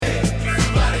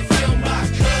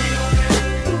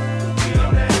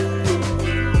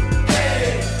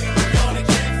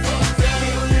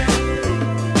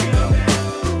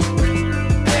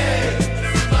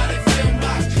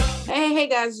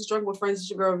guys, it's Drunk with Friends. It's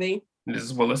your girl V. This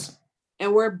is Willis.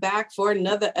 And we're back for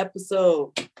another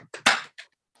episode.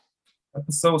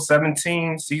 Episode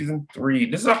 17, season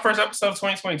 3. This is our first episode of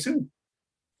 2022.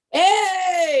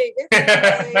 Hey! It's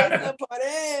a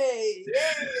party!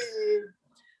 Yay!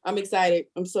 I'm excited.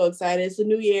 I'm so excited. It's a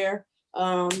new year.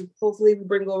 Hopefully we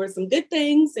bring over some good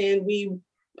things and we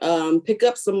pick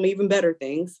up some even better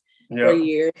things for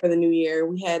the new year.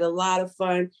 We had a lot of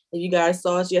fun. If you guys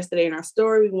saw us yesterday in our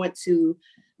story, we went to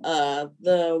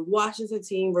the Washington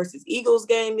team versus Eagles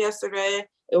game yesterday.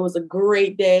 It was a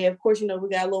great day. Of course, we got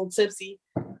a little tipsy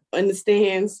in the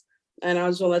stands. And I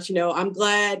just want to let you know, I'm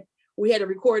glad we had to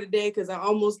record today because I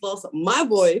almost lost my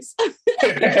voice.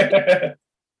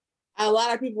 A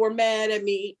lot of people were mad at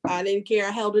me. I didn't care.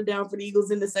 I held it down for the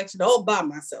Eagles in the section all by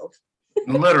myself.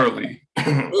 Literally.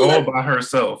 All by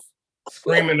herself.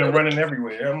 Screaming and running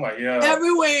everywhere. I'm like, yeah.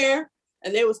 Everywhere.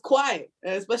 And it was quiet.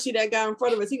 And especially that guy in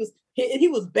front of us. He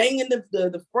was banging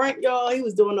the front, y'all. He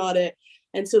was doing all that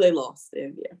until they lost.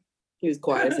 And yeah, he was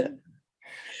quiet as hell.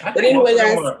 But anyway,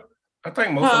 guys. I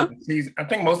think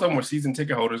most of them were season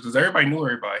ticket holders because everybody knew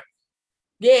everybody.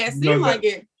 Yeah, it seemed like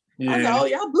it. Yeah. I was like, oh,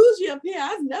 y'all bougie up here.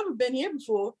 I've never been here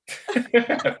before.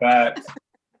 But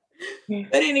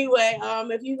anyway,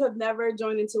 if you have never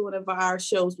joined into one of our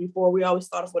shows before, we always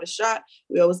start off with a shot.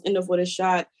 We always end up with a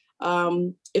shot.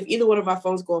 If either one of our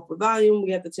phones go up with volume,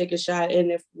 we have to take a shot.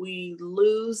 And if we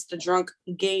lose the drunk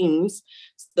games,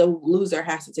 the loser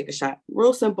has to take a shot.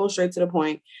 Real simple, straight to the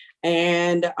point.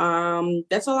 And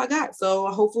that's all I got. So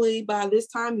hopefully by this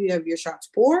time you have your shots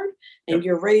poured and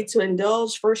you're ready to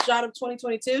indulge. First shot of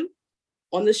 2022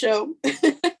 on the show.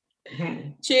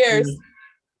 Cheers.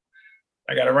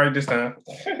 I got it right this time.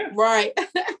 Right.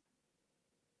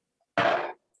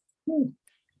 Oh,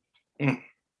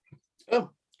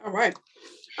 all right.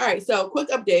 All right. So quick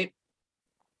update.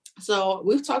 So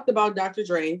we've talked about Dr.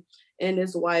 Dre and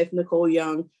his wife, Nicole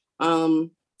Young,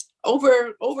 over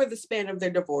the span of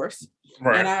their divorce.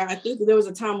 Right. And I think there was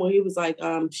a time where he was like,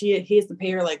 he has to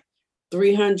pay her like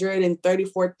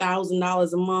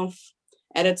 $334,000 a month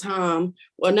at a time.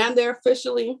 Well, now they're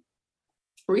officially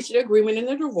reached an agreement in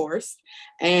their divorce.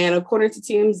 And according to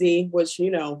TMZ, which,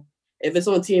 if it's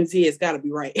on TMZ, it's got to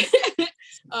be right.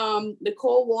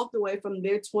 Nicole walked away from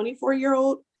their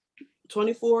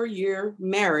 24-year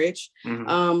marriage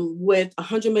with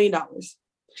 $100 million.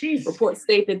 Jeez. Reports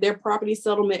state that their property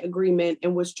settlement agreement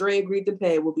in which Dre agreed to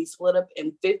pay will be split up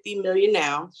in $50 million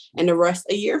now and the rest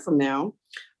a year from now.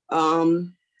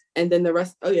 And then the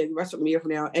rest from a year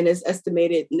from now. And his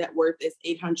estimated net worth is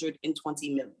 $820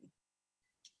 million.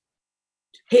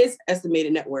 His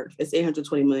estimated net worth is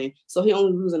 $820 million. So he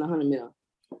only losing $100 million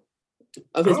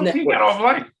of his net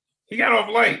worth. He got off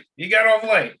light.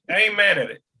 I ain't mad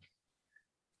at it.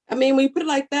 I mean, when you put it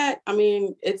like that,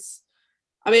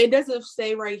 it doesn't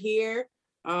say right here,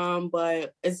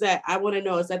 but is that, I want to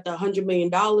know, is that the $100 million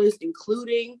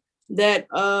including that,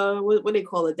 what they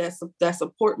call it, that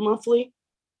support monthly?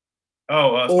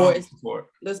 Spousal support.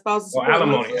 The spousal support.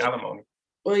 Alimony.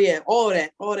 Well, yeah, all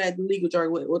that legal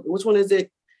jargon. Which one is it?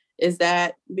 Is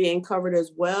that being covered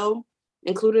as well,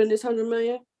 included in this $100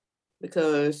 million?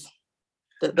 Because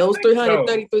those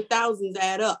 333,000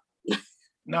 add up.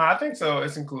 No, I think so.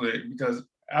 It's included because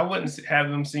I wouldn't have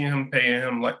them seeing him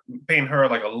paying her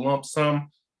like a lump sum.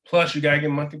 Plus, you gotta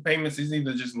get monthly payments. It's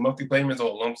either just monthly payments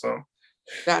or a lump sum.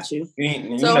 Got you. So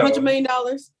 $100 million.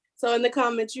 So in the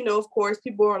comments, of course,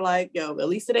 people are like, "Yo, at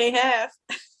least it ain't half."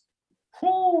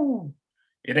 Whew.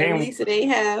 It ain't. At least it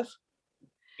ain't half.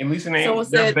 At least it ain't. Someone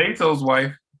said, Bezos'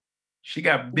 wife, she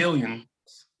got billions.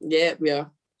 Yeah.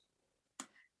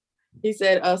 He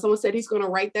said, someone said he's going to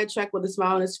write that check with a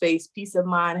smile on his face. Peace of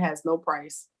mind has no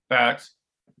price. Facts.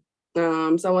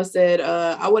 Someone said,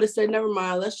 I would have said, never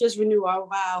mind. Let's just renew our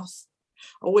vows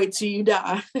or wait till you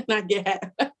die and I get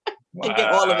half. And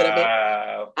get all of it.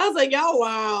 I was like, y'all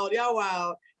wild.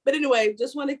 But anyway,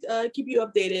 just want to keep you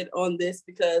updated on this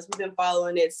because we've been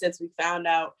following it since we found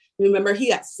out. Remember,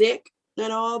 he got sick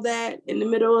and all that in the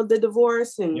middle of the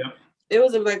divorce, and it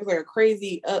was like a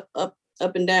crazy up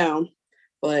and down.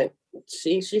 But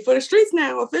she for the streets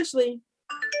now officially.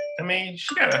 I mean,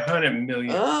 she got $100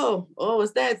 million. Oh,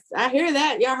 is that? I hear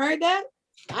that. Y'all heard that?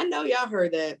 I know y'all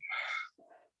heard that.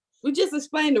 We just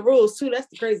explained the rules too. That's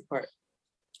the crazy part.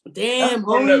 Damn,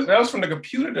 that was from the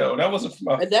computer though. That wasn't from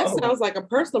my That phone. Sounds like a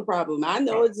personal problem. I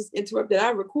know it just interrupted. I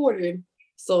recorded,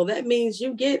 so that means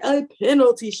you get a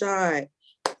penalty shot.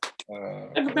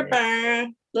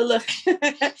 Look.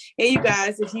 Hey, you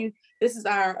guys, this is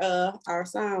our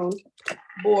sound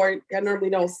board. I normally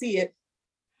don't see it,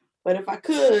 but if I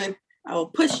could, I will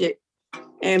push it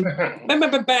And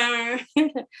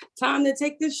time to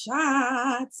take the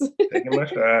shots. Taking my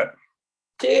shot.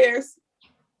 Cheers.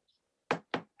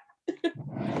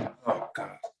 Oh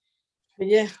God.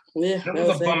 Yeah. That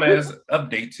was a bum ass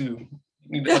update too.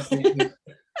 You need to update this.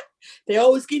 They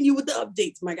always getting you with the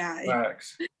updates, my guy.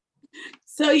 Facts.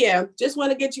 So yeah, just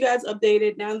want to get you guys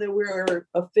updated now that we're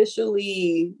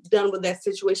officially done with that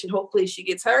situation. Hopefully she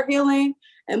gets her healing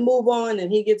and move on,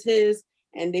 and he gets his,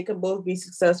 and they can both be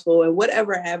successful in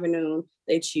whatever avenue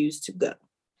they choose to go.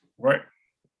 Right.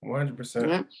 100%.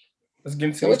 Yeah. Let's get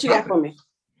into so what you got for me?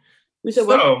 We said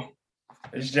what?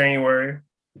 It's January.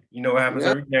 You know what happens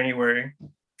every January?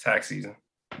 Tax season.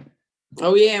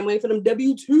 Oh yeah, I'm waiting for them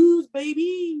W-2s,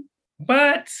 baby.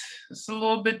 But it's a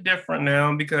little bit different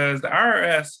now because the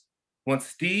IRS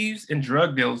wants thieves and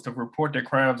drug dealers to report their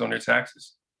crimes on their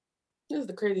taxes. This is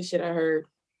the crazy shit I heard.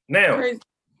 Now,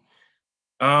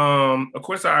 of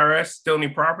course, the IRS still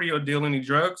need property or deal any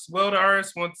drugs. Well, the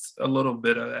IRS wants a little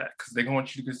bit of that because they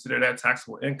want you to consider that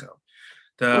taxable income.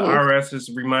 The IRS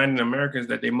is reminding Americans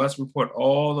that they must report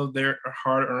all of their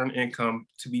hard-earned income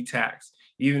to be taxed,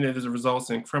 even if it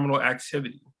results in criminal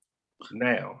activity.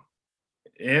 Now,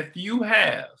 if you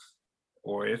have,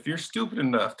 or if you're stupid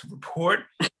enough to report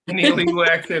any illegal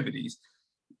activities,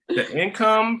 the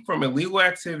income from illegal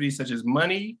activities such as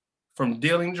money from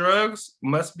dealing drugs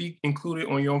must be included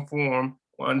on your form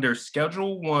under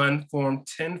Schedule 1, Form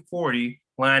 1040,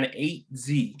 line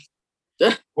 8Z,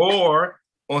 or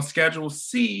on Schedule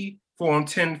C, Form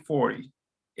 1040,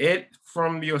 it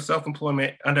from your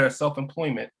self-employment under a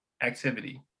self-employment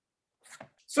activity.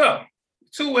 So,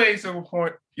 2 ways to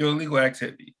report your illegal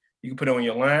activity. You can put it on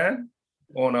your line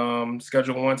on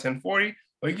Schedule 1, 1040,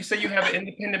 or you can say you have an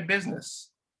independent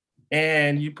business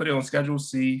and you put it on Schedule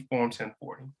C, Form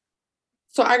 1040.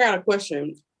 So I got a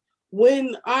question.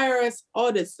 When IRS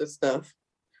audits the stuff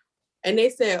and they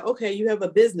say, okay, you have a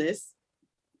business,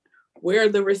 where are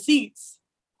the receipts?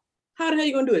 How the hell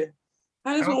you gonna do it?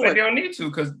 How does it work? They don't need to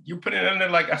because you put it under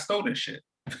like I stole this shit.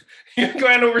 You ain't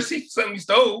got no receipt for something you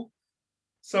stole.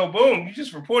 So boom, you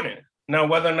just report it. Now,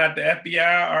 whether or not the FBI,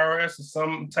 IRS, or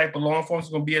some type of law enforcement is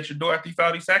going to be at your door after you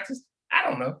file these taxes, I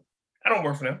don't know. I don't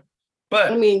work for them.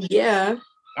 But I mean, yeah.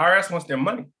 IRS wants their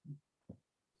money.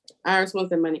 IRS wants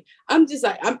their money. I'm just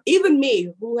like, even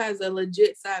me who has a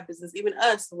legit side business, even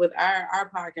us with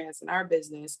our podcast and our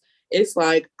business, it's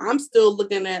like, I'm still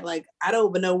looking at like, I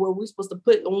don't even know where we're supposed to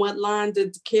put on what line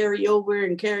to carry over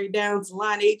and carry down to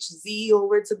line HZ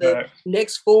over to the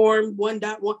next form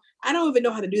 1.1. I don't even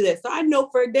know how to do that. So I know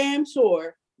for damn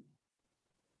sure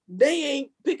they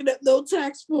ain't picking up no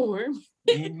tax form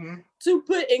to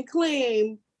put and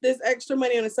claim this extra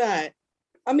money on the side.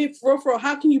 I mean, for real,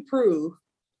 how can you prove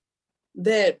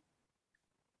that,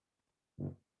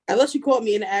 unless you caught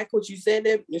me in the act, what you said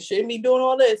that you shouldn't be doing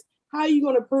all this, how are you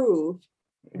going to prove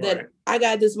that I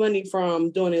got this money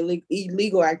from doing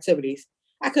illegal activities?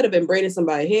 I could have been braiding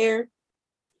somebody's hair,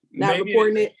 not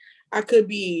reporting it. I could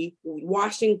be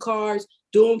washing cars,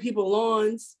 doing people's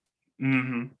lawns.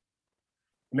 Mm-hmm.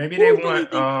 Maybe they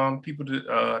want people to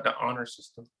the honor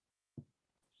system.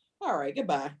 All right,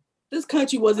 goodbye. This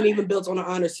country wasn't even built on an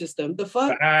honor system. The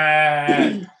fuck?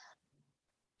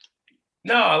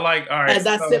 No, like, all right.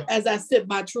 As I sip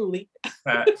my Truly.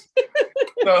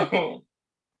 So,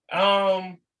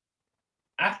 I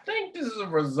think this is a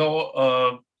result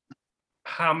of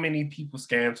how many people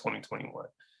scammed 2021.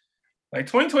 Like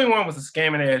 2021 was a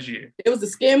scamming ass year. It was a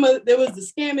scammer. There was the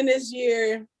scamming this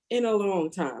year in a long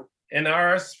time. And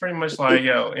ours is pretty much like,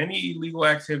 yo, any illegal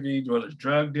activity, whether it's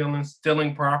drug dealing,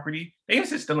 stealing property, they even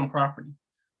say stealing property.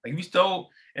 Like if you stole,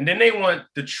 and then they want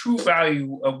the true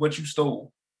value of what you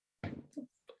stole.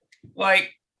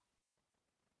 Like,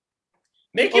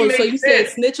 make it make so you sense.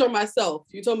 said snitch on myself.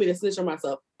 You told me to snitch on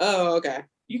myself. Oh, okay.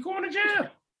 You going to jail.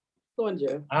 Going to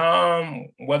jail.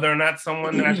 Whether or not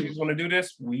someone actually is going to do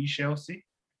this, we shall see.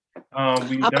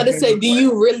 I'm about to say, do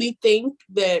you really think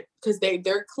that, because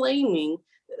they're claiming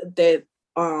that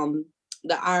the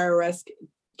IRS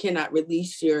cannot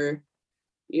release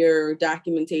your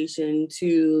documentation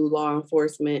to law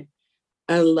enforcement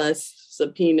unless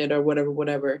subpoenaed or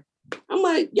whatever. I'm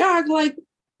like, y'all act like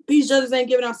these judges ain't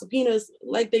giving out subpoenas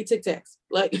like they Tic Tacs.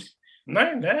 Like,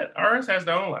 not that IRS has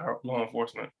their own law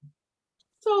enforcement.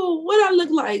 So what I look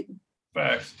like?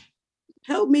 Facts.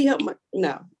 Help me help my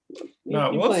no.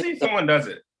 No, we'll see if someone does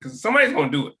it because somebody's gonna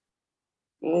do it,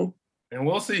 and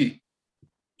we'll see.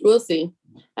 We'll see,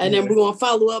 and then we're gonna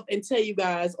follow up and tell you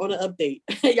guys on an update.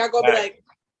 Y'all gonna be like,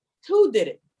 "Who did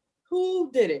it?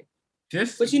 Who did it?"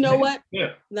 But you know what?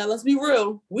 Yeah. Now let's be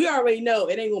real. We already know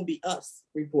it ain't gonna be us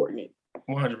reporting it.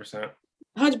 100%.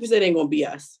 100% ain't gonna be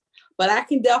us. But I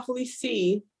can definitely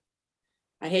see,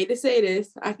 I hate to say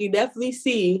this, I can definitely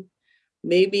see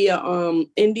maybe a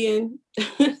Indian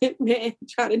man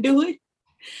trying to do it.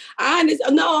 I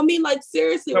mean like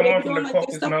seriously, when they be doing like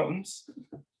this stuff. Mountains.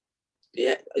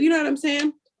 Yeah, you know what I'm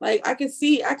saying? Like I could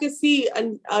see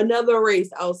another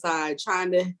race outside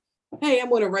trying to, hey,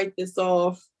 I'm gonna write this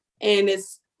off. And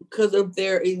it's because of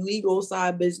their illegal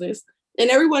side business. And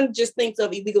everyone just thinks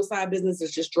of illegal side business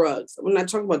as just drugs. We're not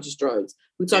talking about just drugs.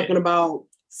 We're talking about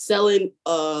selling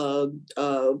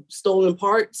stolen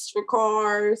parts for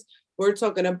cars. We're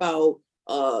talking about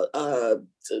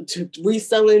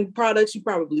reselling products you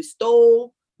probably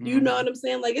stole. You know what I'm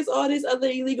saying? Like it's all this other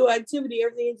illegal activity.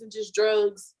 Everything isn't just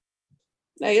drugs.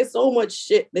 Like it's so much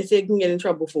shit that they can get in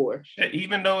trouble for. Shit,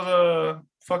 even though the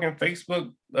fucking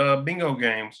Facebook bingo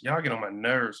games, y'all get on my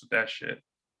nerves with that shit.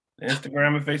 The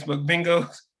Instagram and Facebook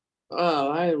bingos. Oh,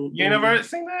 I don't. You never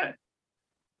seen that?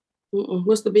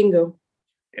 What's the bingo?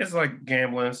 It's like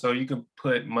gambling, so you can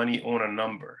put money on a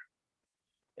number.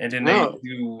 And then they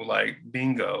do like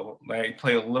bingo, like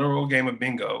play a literal game of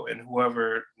bingo, and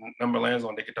whoever number lands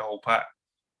on, they get the whole pot.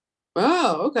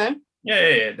 Oh, okay.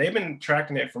 Yeah. They've been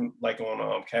tracking it from like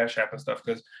on Cash App and stuff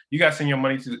because you got to send your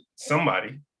money to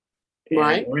somebody.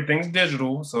 Right. Everything's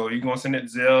digital, so you're gonna send it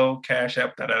Zelle, Cash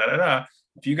App, da.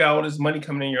 If you got all this money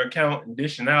coming in your account and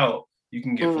dishing out, you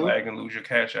can get flagged and lose your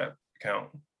Cash App account.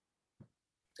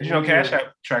 Because Cash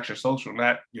App tracks your social,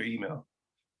 not your email.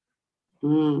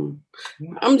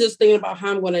 I'm just thinking about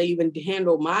how I'm going to even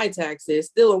handle my taxes,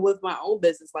 still with my own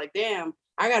business. Like, damn,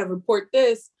 I got to report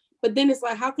this. But then it's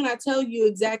like, how can I tell you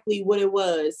exactly what it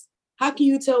was? How can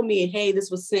you tell me, hey,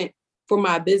 this was sent for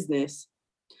my business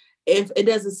if it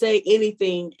doesn't say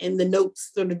anything in the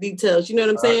notes or the details? You know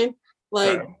what I'm saying?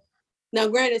 Like, now,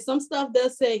 granted, some stuff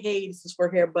does say, hey, this is for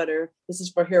hair butter. This is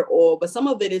for hair oil. But some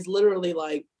of it is literally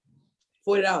like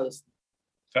 $40.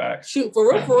 Facts. Shoot,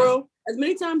 for real. As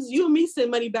many times as you and me send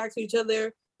money back to each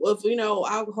other with,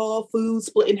 alcohol, food,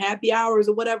 splitting happy hours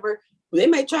or whatever, they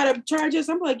may try to charge us.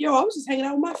 I'm like, yo, I was just hanging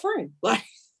out with my friend. Like,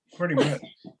 pretty much.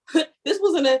 This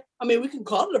wasn't we can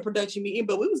call it a production meeting,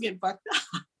 but we was getting fucked up.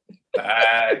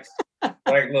 Facts.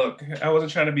 Like, look, I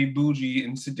wasn't trying to be bougie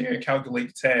and sit there and calculate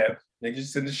the tab. They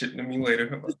just send the shit to me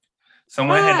later.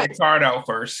 Someone had their card out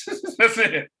first. That's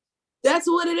it. That's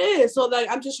what it is. So like,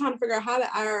 I'm just trying to figure out how the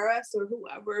IRS or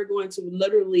whoever are going to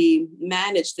literally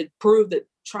manage to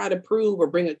try to prove or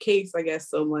bring a case, I guess,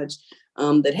 so much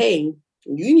that, hey,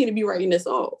 you need to be writing this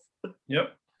off.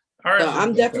 Yep. All right. So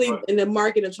I'm definitely in the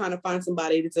market of trying to find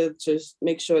somebody to just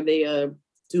make sure they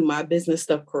do my business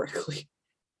stuff correctly.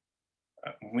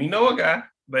 We know a guy,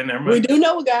 but never mind. We do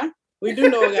know a guy.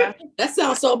 That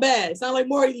sounds so bad. It sounds like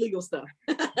more illegal stuff.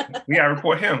 We gotta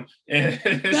report him. And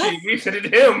we said it to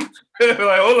him. Like,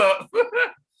 hold up.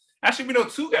 Actually, we know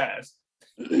two guys.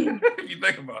 If you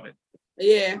think about it.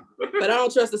 Yeah, but I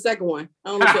don't trust the second one.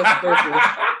 I only trust the first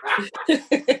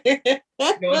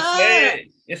one.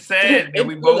 It's sad that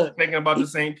we both thinking about the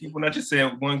same people, not just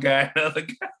saying one guy, the other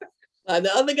guy.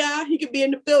 The other guy, he could be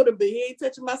in the building, but he ain't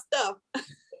touching my stuff.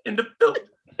 In the building.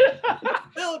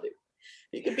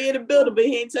 He could be in the building, but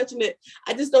he ain't touching it.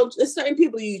 I just don't. There's certain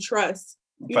people you trust.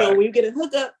 You know, when you get a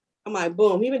hookup, I'm like,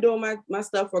 boom, he been doing my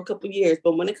stuff for a couple of years.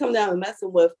 But when it comes down to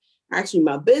messing with actually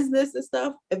my business and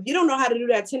stuff, if you don't know how to do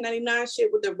that 1099 shit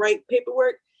with the right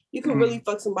paperwork, you can really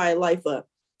fuck somebody's life up.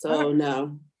 So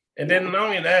no. And then not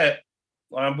only that,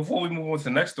 before we move on to the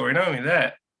next story, not only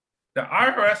that, the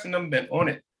IRS and them been on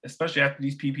it, especially after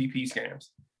these PPP scams.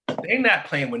 They not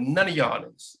playing with none of y'all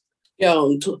niggas.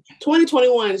 Yo,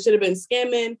 2021 should have been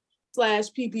scamming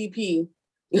 /PPP.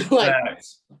 Like,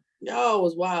 y'all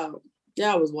was wild.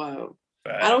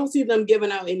 I don't see them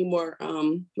giving out any more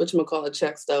whatchamacallit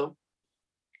checks though.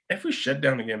 If we shut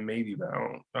down again, maybe, but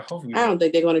I don't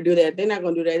think they're gonna do that. They're not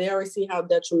gonna do that. They already see how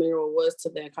detrimental it was to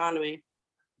the economy.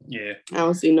 Yeah. I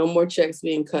don't see no more checks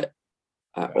being cut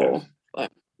at all.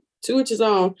 But to each his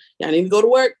own. Y'all need to go to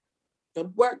work. Go to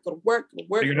work.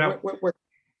 Work.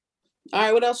 All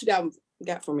right, what else you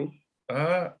got for me?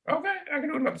 Okay, I can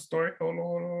do another story. Hold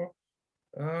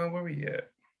on. Where we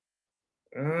at?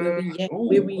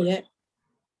 Where we at?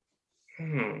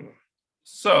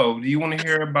 So, do you want to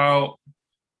hear about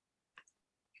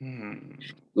the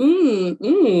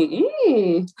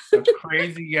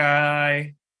crazy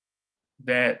guy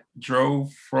that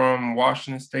drove from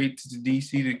Washington State to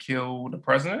DC to kill the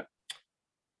president?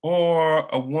 Or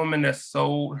a woman that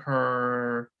sold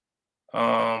her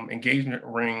engagement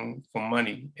ring for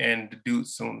money and the dude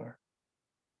sooner?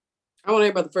 I want to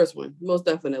hear about the first one, most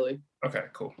definitely. Okay,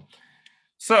 cool.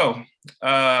 So,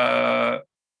 a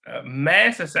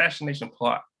mass assassination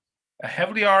plot. A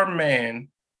heavily armed man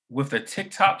with a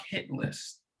TikTok hit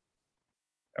list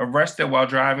arrested while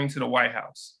driving to the White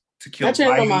House to kill I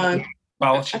changed my mind.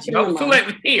 Too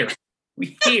late.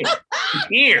 We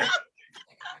here.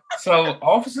 So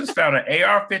officers found an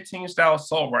AR-15 style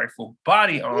assault rifle,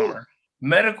 body armor,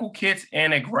 medical kits,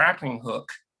 and a grappling hook.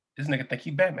 This nigga think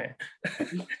he Batman.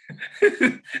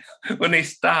 When they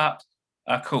stopped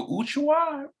a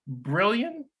Kouchua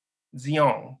Brilliant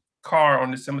Xiong car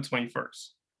on December 21st.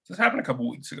 This happened a couple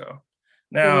weeks ago.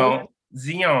 Now,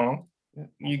 Xiong,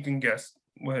 you can guess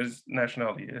what his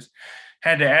nationality is,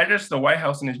 had the address of the White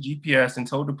House in his GPS and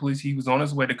told the police he was on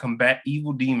his way to combat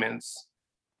evil demons.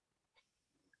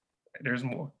 There's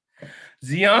more.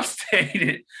 Xiong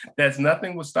stated that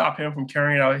nothing would stop him from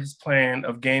carrying out his plan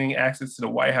of gaining access to the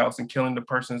White House and killing the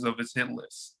persons of his hit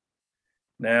list.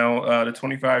 Now, the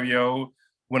 25-year-old,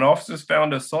 when officers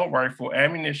found the assault rifle,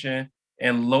 ammunition,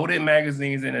 and loaded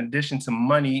magazines in addition to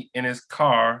money in his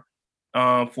car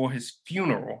for his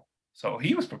funeral. So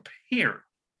he was prepared.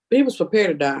 He was prepared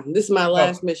to die. This is my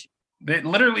last mission.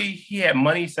 Literally, he had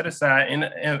money set aside in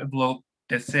an envelope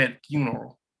that said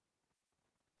funeral.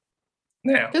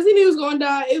 Now, because he knew he was going to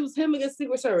die, it was him against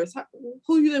Secret Service.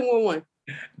 Who you think won?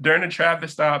 During the traffic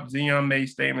stop, Xiong made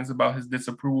statements about his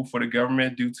disapproval for the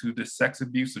government due to the sex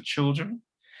abuse of children.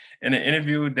 In an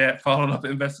interview that followed up,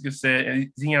 investigators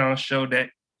said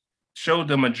Xiong showed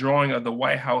them a drawing of the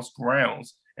White House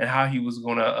grounds and how he was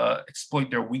going to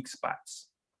exploit their weak spots.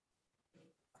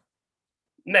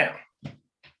 Now,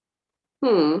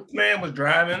 this man was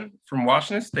driving from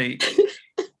Washington State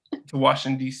to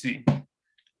Washington, D.C.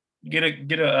 Get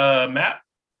a map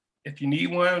if you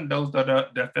need one. Those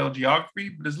that fail geography,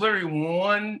 but it's literally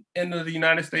one end of the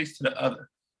United States to the other,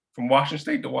 from Washington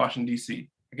State to Washington, D.C.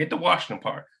 I get the Washington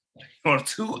part on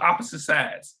two opposite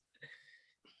sides,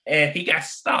 and he got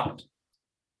stopped.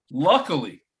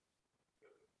 Luckily,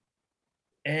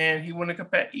 and he went to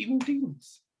combat evil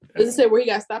demons. Does it say where he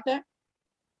got stopped at?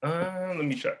 Let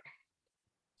me check.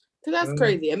 Because that's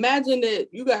crazy. Imagine that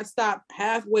you got stopped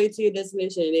halfway to your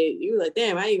destination and you were like,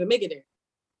 damn, I didn't even make it there.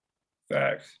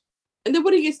 Facts. And then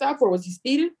what did he get stopped for? Was he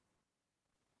speeding?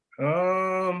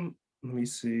 Let me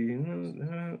see.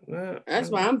 That's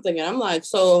what I'm thinking. I'm like,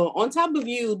 so on top of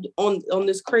you on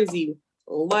this crazy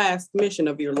last mission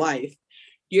of your life,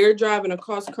 you're driving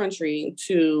across country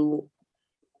to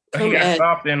he got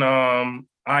stopped in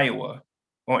Iowa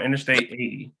on Interstate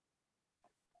 80.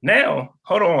 Now,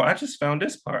 hold on. I just found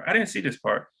this part. I didn't see this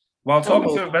part. While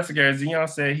talking to investigators, Xiong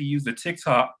said he used a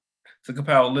TikTok to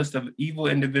compile a list of evil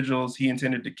individuals he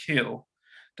intended to kill.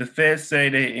 The feds say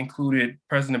they included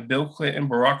President Bill Clinton,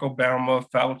 Barack Obama,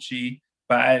 Fauci,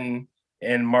 Biden,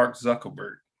 and Mark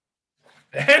Zuckerberg.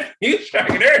 He's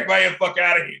tracking everybody the fuck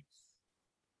out of here.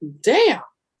 Damn.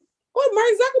 What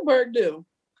Mark Zuckerberg do?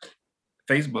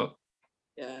 Facebook.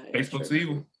 Yeah. Facebook's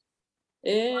evil.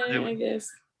 Yeah, I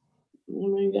guess.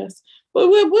 But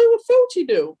what would Fauci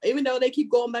do? Even though they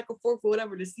keep going back and forth for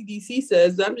whatever the CDC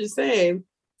says, I'm just saying,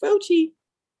 Fauci.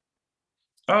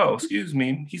 Oh, excuse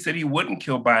me. He said he wouldn't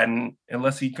kill Biden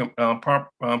unless he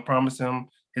promised him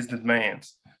his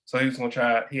demands. So he was going to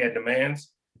try. He had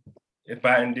demands. If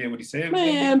Biden did what he said,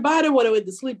 man, Biden would have went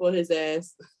to sleep on his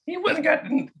ass. He wouldn't have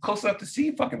gotten close enough to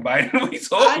see fucking Biden. What he's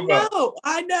talking about.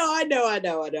 I know.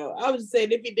 I was just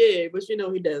saying if he did, but you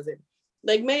know he doesn't.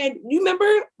 Like, man, you remember,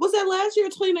 was that last year,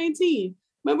 2019?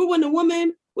 Remember when the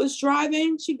woman was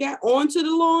driving, she got onto the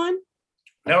lawn?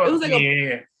 It was like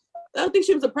I don't think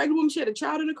she was a pregnant woman. She had a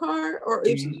child in the car or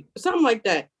something like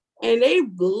that. And they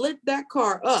lit that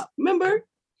car up. Remember?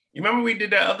 You remember we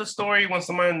did that other story when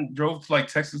someone drove to like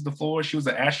Texas to Florida? She was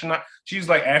an astronaut. She used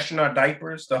like astronaut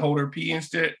diapers to hold her pee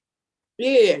instead.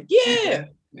 Yeah.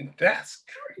 That's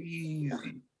crazy.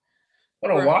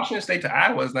 Well, Washington State to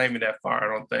Iowa is not even that far,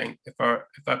 I don't think, if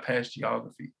I pass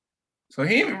geography. So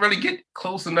he didn't really get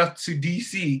close enough to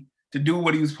DC to do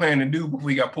what he was planning to do before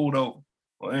he got pulled over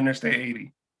on Interstate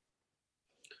 80.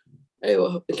 Hey,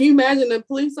 well, can you imagine the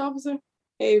police officer?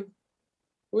 Hey,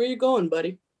 where are you going,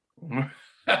 buddy?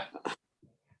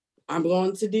 I'm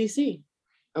going to DC.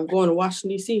 I'm going to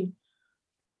Washington, DC.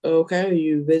 Okay, are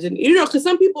you visiting? You know, because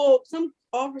some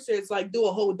officers like do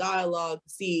a whole dialogue to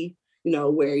see, you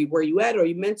know, where you at? Are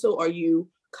you mental? Are you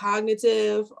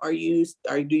cognitive? Do you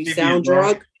sound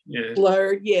drunk? Yeah.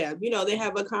 Blurred? Yeah. You know, they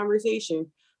have a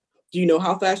conversation. Do you know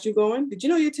how fast you're going? Did you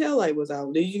know your tail light was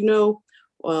out? Did you know?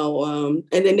 And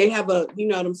then they have a, you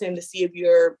know what I'm saying, to see if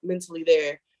you're mentally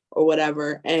there or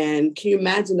whatever. And can you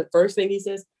imagine the first thing he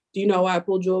says? Do you know why I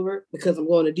pulled you over? Because I'm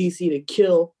going to DC to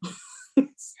kill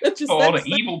all the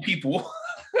evil people.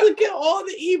 To kill all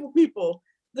the evil people.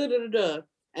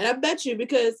 And I bet you,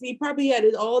 because he probably had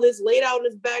all this laid out in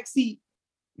his back seat.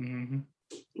 Mm-hmm.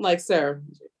 Like, sir,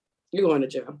 you're going to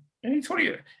jail. And he 20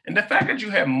 years. And the fact that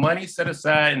you have money set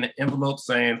aside in the envelope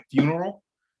saying funeral,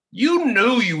 you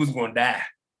knew you was going to die.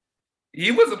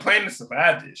 He wasn't planning to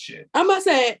survive this shit. I'm gonna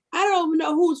say, I don't even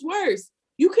know who's worse.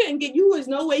 There's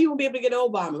no way you won't be able to get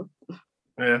Obama.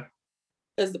 Yeah.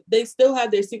 Because they still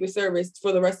have their Secret Service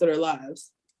for the rest of their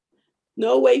lives.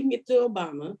 No way you can get to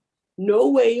Obama. No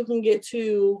way you can get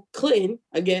to Clinton.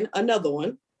 Again, another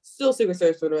one. Still Secret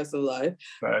Service for the rest of their life.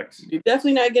 Facts. You're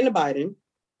definitely not getting to Biden.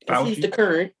 Because he's the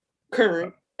current.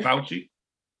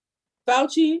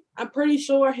 Fauci, I'm pretty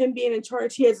sure him being in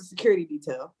charge, he has a security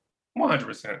detail.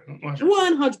 100%.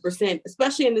 100%.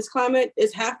 Especially in this climate,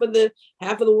 it's half of the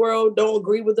world don't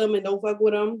agree with him and don't fuck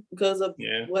with him because of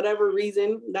whatever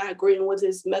reason, not agreeing with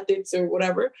his methods or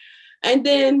whatever. And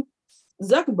then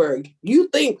Zuckerberg, you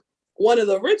think one of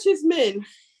the richest men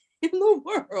in the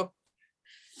world.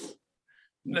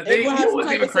 They have some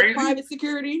type of private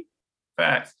security.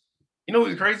 Facts. You know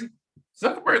what's crazy?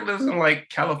 Zuckerberg lives in like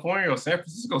California or San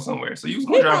Francisco somewhere. So you was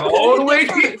gonna drive all the way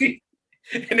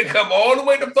and then come all the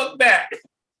way the fuck back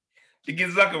to get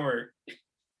Zuckerberg.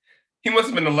 He must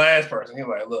have been the last person. He's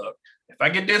like, look, if I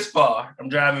get this far, I'm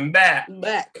driving back. I'm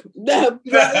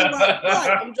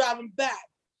driving back.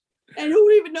 And who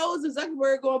even knows if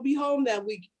Zuckerberg gonna be home that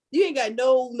week? You ain't got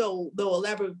no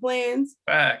elaborate plans.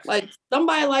 Facts. Like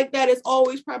somebody like that is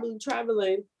always probably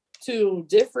traveling to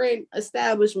different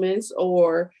establishments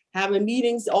or having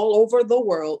meetings all over the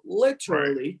world,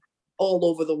 literally all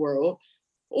over the world.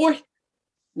 Or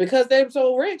because they're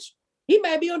so rich, he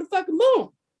might be on the fucking moon.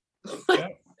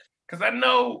 Because I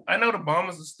know the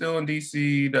Obamas are still in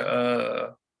DC.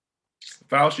 The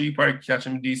Fauci, you probably catch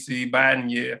him in DC. Biden,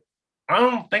 yeah. I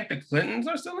don't think the Clintons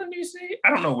are still in DC. I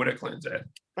don't know where the Clintons at.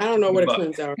 I don't know where the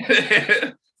Clintons are.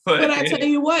 but I tell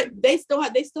you what, they still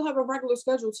have a regular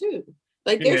schedule too.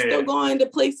 Like they're still going to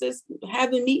places,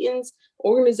 having meetings,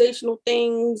 organizational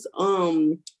things.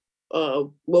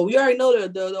 Well, we already know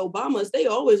the Obamas, they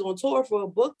always on tour for a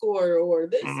book or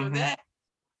this or that.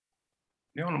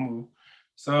 They're on the move.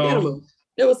 So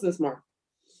it was this smart.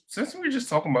 Since we were just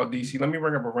talking about DC, let me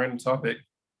bring up a random topic.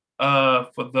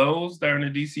 For those that are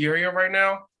in the DC area right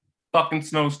now, fucking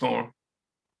snowstorm.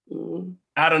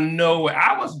 Out of nowhere.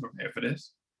 I wasn't prepared for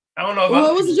this. I don't know.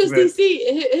 Well, it wasn't just DC.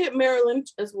 It hit Maryland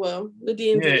as well, the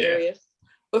DMV area.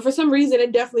 But for some reason,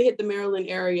 it definitely hit the Maryland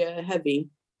area heavy.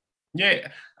 Yeah,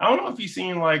 I don't know if you've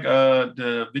seen like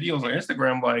the videos on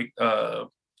Instagram, like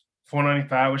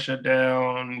 495 was shut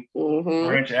down,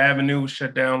 Branch Avenue was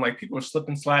shut down. Like people are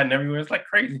slipping, sliding everywhere. It's like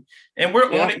crazy. And we're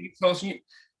on the East Coast.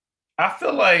 I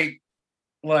feel like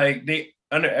they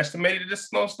underestimated this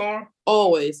snowstorm.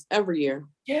 Always, every year.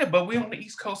 Yeah, but we on the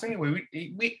East Coast anyway.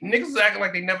 We niggas acting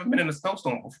like they never been in a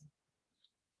snowstorm before.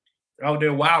 Oh,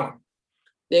 they're wilding.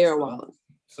 They are wilding.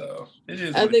 So it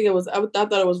is. I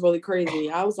thought it was really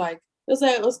crazy. I was like,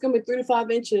 it's gonna be 3 to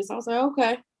 5 inches. I was like,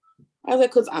 okay. I was like,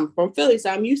 because I'm from Philly,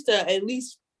 so I'm used to at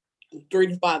least 3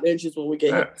 to 5 inches when we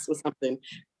get hit with something.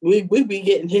 We be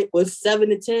getting hit with 7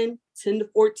 to 10, 10 to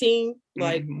 14.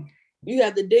 Like you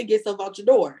have to dig yourself out your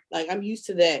door. Like I'm used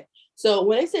to that. So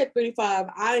when they said 3 to 5,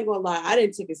 I ain't gonna lie, I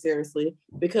didn't take it seriously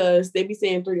because they be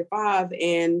saying 3 to 5,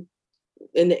 and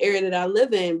in the area that I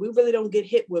live in, we really don't get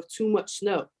hit with too much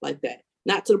snow like that.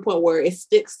 Not to the point where it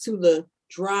sticks to the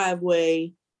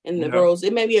driveway and the roads.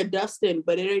 It may be a dusting,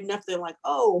 but it ain't nothing like,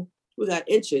 oh, we got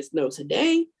inches. No,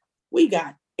 today we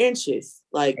got inches.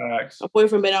 Like my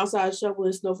boyfriend been outside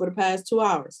shoveling snow for the past 2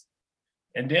 hours.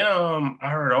 And then I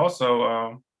heard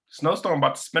also snowstorm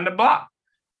about to spin the block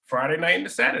Friday night into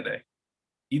Saturday.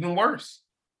 Even worse.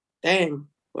 Dang.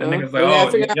 Well, the niggas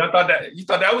like, you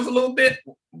thought that was a little bit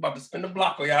about to spin the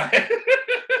block for y'all.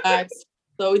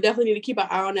 So we definitely need to keep an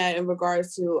eye on that in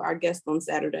regards to our guest on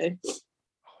Saturday. Oh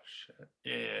shit.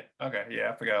 Yeah. Okay.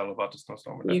 Yeah, I forgot all about the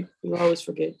snowstorm. You always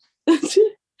forget.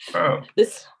 Bro.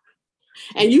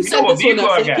 And you set this one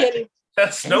up, so you can't.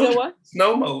 That's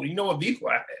snow mode. You know what vehicle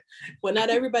I had. Well, not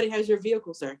everybody has your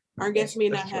vehicle, sir. Our guest may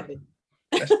not have it.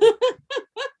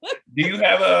 Do you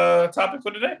have a topic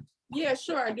for today? Yeah,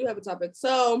 sure. I do have a topic.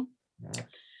 So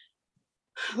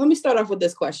let me start off with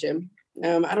this question.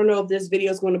 I don't know if this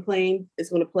video is going to play. It's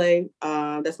going to play.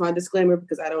 That's my disclaimer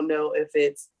because I don't know if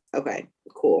it's okay.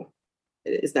 Cool.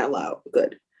 It's not loud.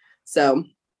 Good. So,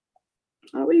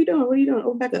 what are you doing?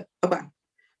 Oh, back up. Okay.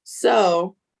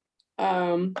 So,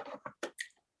 how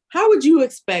would you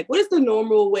expect? What is the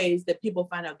normal ways that people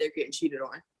find out they're getting cheated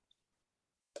on?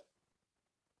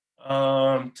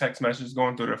 Text messages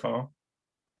going through their phone.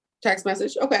 Text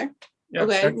message. Okay. Yep,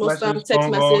 okay. Most times text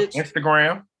message.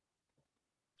 Instagram.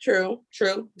 True.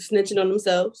 Snitching on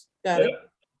themselves. Got it.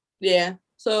 Yeah.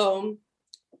 So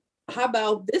how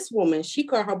about this woman? She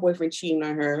caught her boyfriend cheating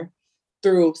on her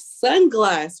through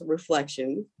sunglass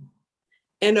reflection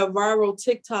and a viral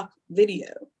TikTok video.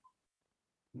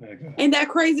 Ain't that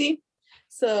crazy?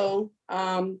 So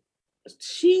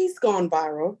she's gone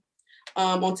viral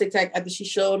on TikTok after she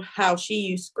showed how she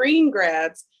used screen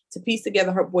grabs to piece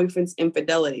together her boyfriend's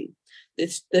infidelity.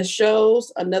 This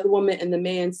shows another woman in the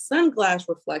man's sunglass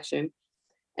reflection.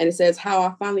 And it says, how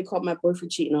I finally caught my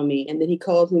boyfriend cheating on me. And then he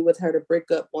calls me with her to break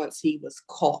up once he was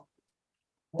caught.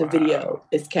 The video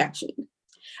is captioned.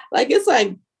 Like, it's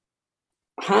like,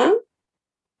 huh?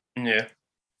 Yeah.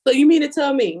 So you mean to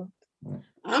tell me,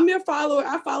 I'm your follower,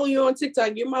 I follow you on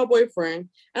TikTok, you're my boyfriend.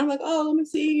 And I'm like, oh, let me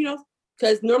see,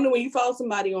 because normally when you follow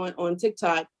somebody on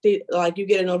TikTok, you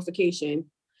get a notification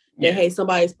that, hey,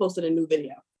 somebody's posted a new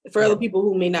video. For other people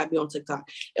who may not be on TikTok,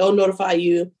 it'll notify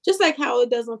you, just like how it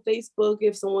does on Facebook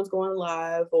if someone's going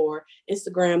live, or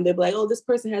Instagram. They'll be like, oh, this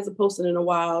person hasn't posted in a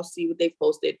while, see what they've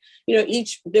posted.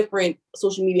 Each different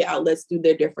social media outlets do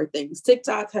their different things.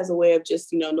 TikTok has a way of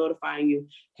just, notifying you,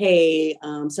 hey,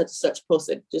 such and such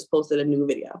just posted a new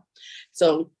video.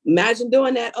 So imagine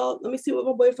doing that. Oh, let me see what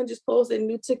my boyfriend just posted, a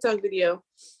new TikTok video.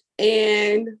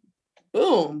 And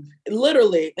boom,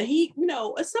 literally, he,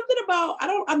 it's something about,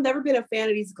 I've never been a fan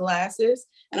of these glasses,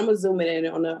 and I'm gonna zoom in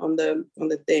on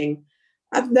the thing.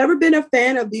 I've never been a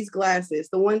fan of these glasses,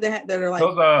 the ones that are like,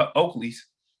 those are Oakleys.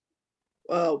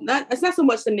 Well, it's not so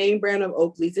much the name brand of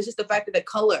Oakleys, it's just the fact that the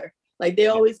color, like they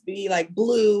always be like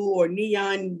blue or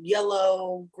neon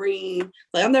yellow, green.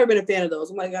 Like I've never been a fan of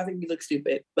those. I'm like, I think you look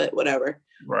stupid, but whatever.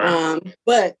 Right.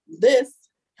 But this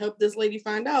helped this lady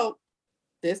find out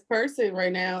this person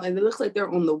right now, and it looks like they're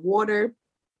on the water.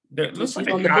 It looks like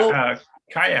on the boat.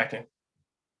 Kayaking.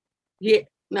 Yeah,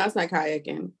 no, it's not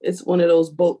kayaking. It's one of those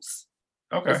boats.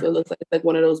 Okay. So it looks like it's like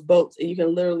one of those boats, and you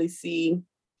can literally see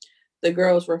the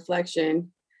girl's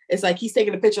reflection. It's like he's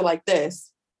taking a picture like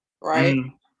this, right?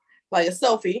 Like a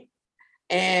selfie.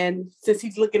 And since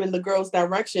he's looking in the girl's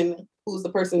direction, who's the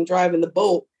person driving the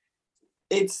boat,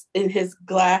 it's in his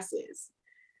glasses.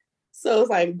 So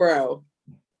it's like, bro.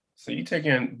 So you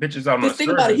taking bitches out on just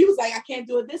think about it. He was like, I can't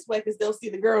do it this way because they'll see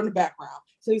the girl in the background.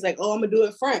 So he's like, oh, I'm gonna do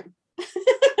it front.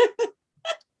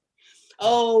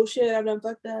 Oh shit, I've done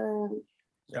fucked up.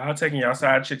 Y'all taking y'all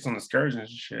side chicks on excursions and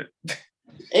shit.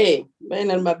 Hey, that ain't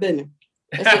none of my business.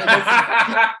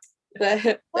 That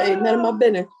ain't none of my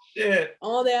business. Yeah.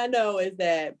 All that I know is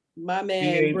that my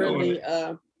man really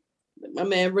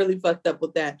fucked up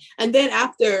with that. And then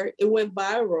after it went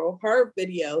viral, her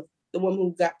video, the one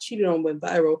who got cheated on, went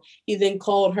viral. He then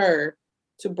called her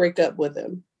to break up with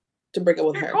him,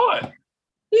 her. Caught.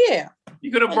 Yeah. You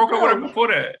could have broke up with her before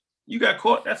that. You got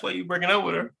caught. That's why you breaking up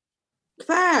with her.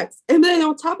 Facts. And then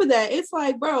on top of that, it's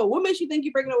like, bro, what makes you think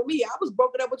you're breaking up with me? I was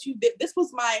broken up with you. This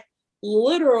was my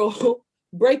literal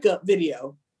breakup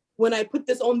video. When I put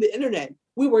this on the internet,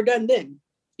 we were done then.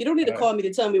 You don't need to call me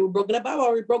to tell me we're broken up. I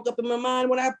already broke up in my mind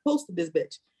when I posted this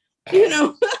bitch.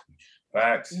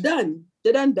 Facts. Done.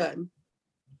 Done.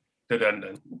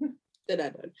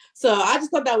 So I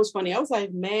just thought that was funny. I was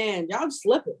like, man, y'all just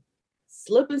slipping.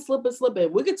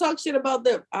 We could talk shit about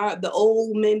the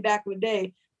old men back in the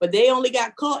day, but they only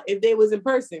got caught if they was in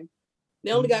person.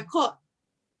 They only got caught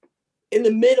in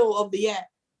the middle of the act.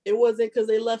 It wasn't because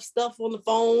they left stuff on the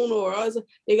phone or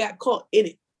they got caught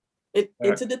in it.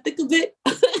 Into the thick of it.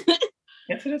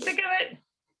 Into the thick of it.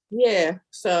 Yeah.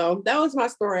 So that was my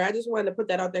story. I just wanted to put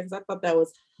that out there because I thought that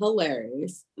was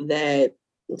hilarious that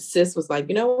sis was like,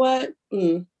 you know what?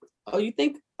 Oh, you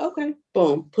think? Okay.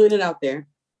 Boom. Put it out there.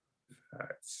 All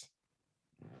right.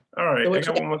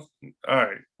 So I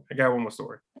got one more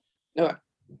story. All right.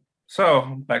 So,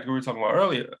 back to what we were talking about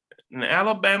earlier. An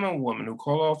Alabama woman who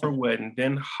called off her wedding,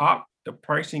 then hopped the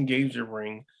price engagement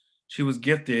ring she was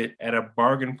gifted at a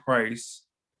bargain price.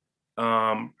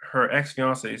 Her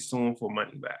ex-fiance is suing for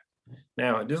money back.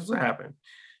 Now, this is what happened.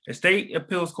 A state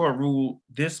appeals court ruled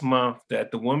this month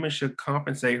that the woman should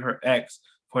compensate her ex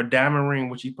for a diamond ring,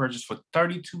 which he purchased for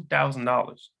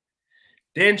 $32,000.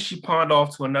 Then she pawned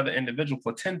off to another individual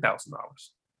for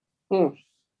 $10,000.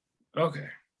 Okay.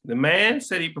 The man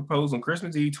said he proposed on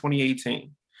Christmas Eve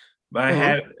 2018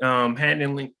 by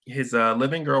handing his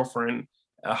living girlfriend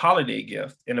a holiday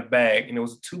gift in a bag, and it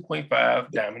was a 2.5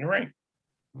 diamond ring.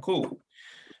 Cool.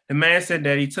 The man said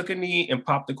that he took a knee and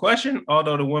popped the question,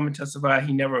 although the woman testified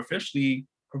he never officially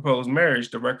proposed marriage.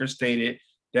 The record stated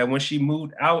that when she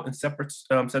moved out in September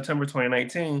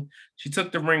 2019, she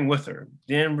took the ring with her,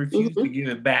 then refused to give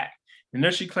it back. And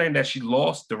then she claimed that she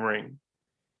lost the ring.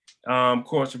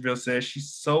 Court reveal says she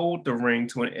sold the ring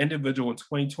to an individual in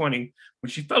 2020 when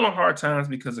she fell on hard times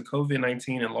because of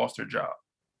COVID-19 and lost her job.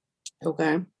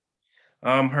 Okay.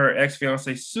 Her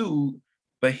ex-fiance sued,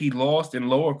 but he lost in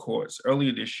lower courts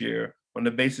earlier this year on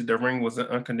the basis the ring was an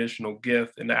unconditional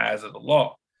gift in the eyes of the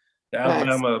law. The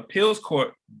Alabama Appeals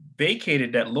Court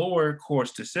vacated that lower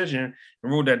court's decision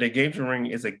and ruled that the engagement ring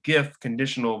is a gift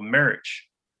conditional of marriage.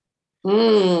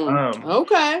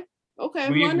 Okay.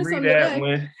 We agree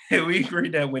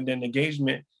that when the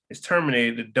engagement is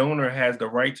terminated, the donor has the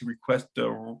right to request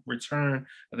the return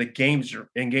of the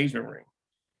engagement ring,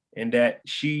 and that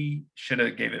she should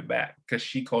have gave it back because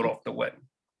she called off the wedding.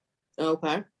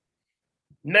 Okay.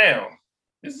 Now,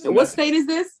 what state is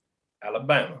this?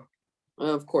 Alabama.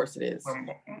 Of course it is.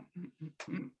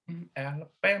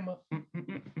 Alabama.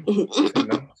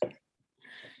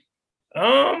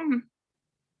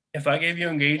 If I gave you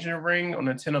an engagement ring on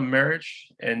the 10 of marriage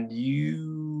and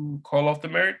you call off the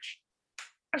marriage,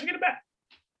 I should get it back.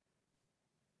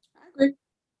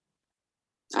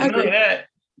 I agree. That,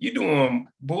 you're doing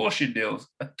bullshit deals.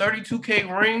 A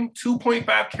 32K ring,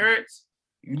 2.5 carats,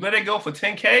 you let it go for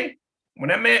 10K? When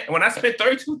I spent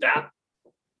 32,000?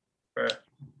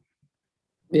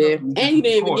 Yeah. And you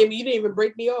didn't even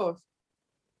break me off.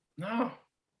 No.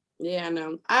 Yeah, I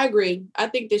know. I agree. I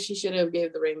think that she should have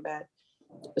gave the ring back.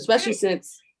 Especially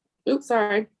since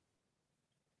especially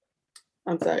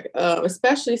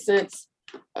since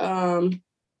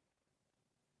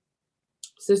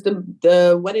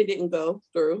the wedding didn't go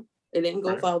through. It didn't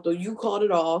go follow through. You called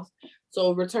it off.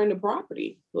 So return the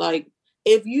property. Like,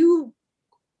 if you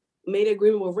made an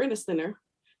agreement with Rent-A-Center,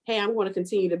 hey, I'm going to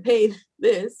continue to pay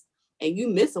this, and you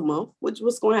miss a month, what's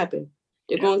going to happen?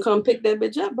 They're going to come pick that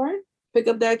bitch up, right? Pick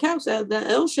up that couch, that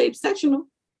L-shaped sectional.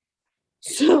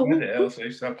 So, the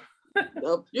L-shaped sectional.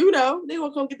 They're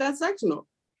going to come get that sectional.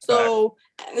 So,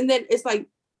 and then it's like,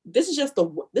 this is just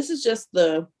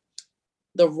the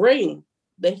ring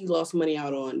that he lost money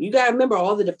out on. You got to remember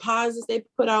all the deposits they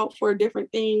put out for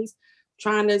different things,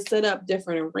 trying to set up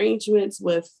different arrangements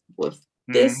with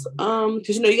this,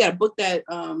 because you got to book that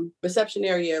reception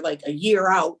area like a year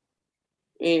out,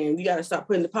 and you got to start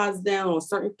putting deposits down on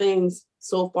certain things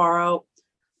so far out.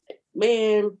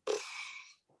 Man,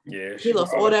 yeah, he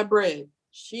lost all that bread.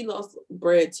 She lost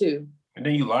bread too. And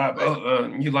then you lie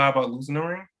about losing the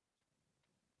ring.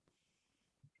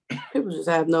 People just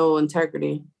have no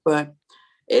integrity, but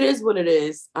it is what it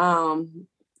is. On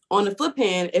the flip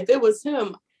hand, if it was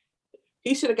him,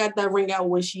 he should have got that ring out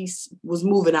when she was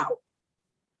moving out.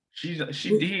 He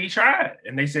tried,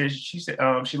 and they said she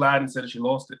lied and said she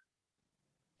lost it.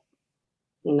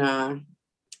 Nah.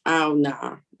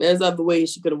 There's other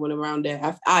ways she could have went around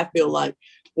that. I feel like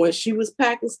when she was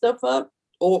packing stuff up,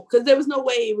 or because there was no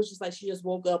way it was just like she just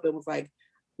woke up and was like,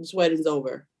 this wedding's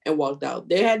over and walked out.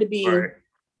 There had to be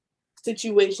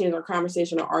situations or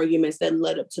conversation or arguments that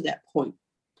led up to that point.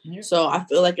 Yeah. So I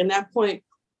feel like in that point,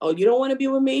 oh, you don't want to be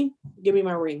with me? Give me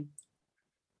my ring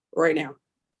right now.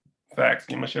 Facts.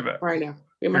 Give my shit back. Right now.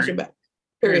 Give my shit back.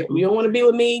 Period. You don't want to be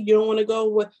with me. You don't want to go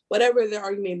with whatever the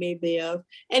argument may be of.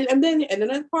 And then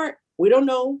another part, we don't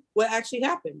know what actually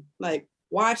happened. Like,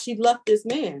 why she left this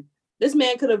man. This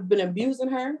man could have been abusing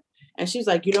her. And she's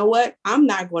like, you know what? I'm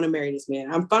not going to marry this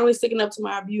man. I'm finally sticking up to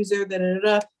my abuser.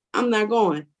 I'm not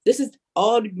going. This is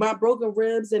all my broken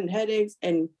ribs and headaches.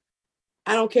 And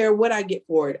I don't care what I get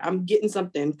for it. I'm getting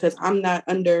something because I'm not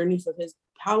underneath of his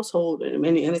household and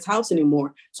in his house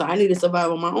anymore. So I need to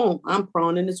survive on my own. I'm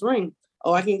prone in this ring.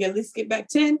 Oh, I can at least get back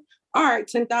 10. All right,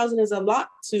 10,000 is a lot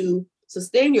to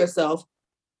sustain yourself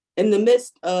in the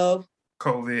midst of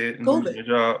COVID. And your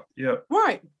job. Yep.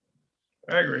 Right.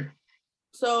 I agree.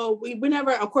 So we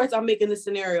never, of course, I'm making this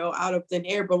scenario out of thin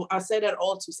air, but I say that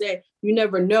all to say you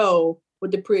never know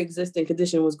what the pre-existing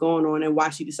condition was going on and why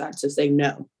she decided to say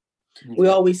no. Yeah. We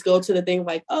always go to the thing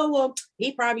like, oh, well,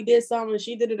 he probably did something and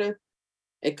she did it.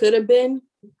 It could have been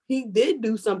he did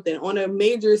do something on a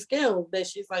major scale that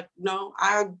she's like, no,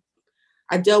 I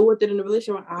dealt with it in a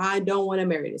relationship. I don't want to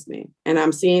marry this man. And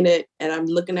I'm seeing it and I'm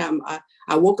looking at him.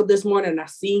 I woke up this morning and I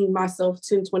seen myself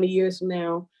 10, 20 years from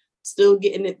now, still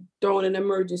getting it thrown in the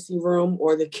emergency room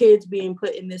or the kids being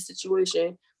put in this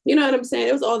situation. You know what I'm saying?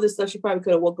 It was all this stuff. She probably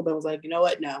could have woke up and was like, you know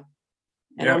what? No.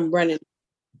 And I'm running.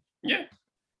 Yeah.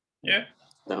 Yeah.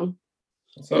 So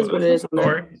what it is.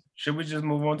 Story. Should we just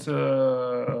move on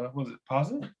to was it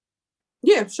positive?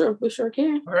 Yeah, sure. We sure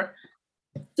can. All right.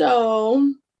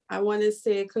 So I want to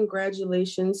say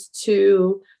congratulations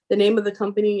to the name of the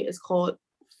company is called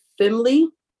Fimly.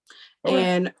 Okay.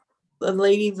 And the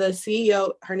lady, the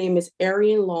CEO, her name is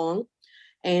Arian Long.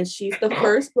 And she's the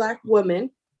first Black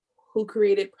woman who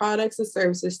created products and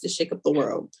services to shake up the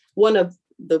world. One of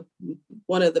the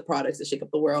products to shake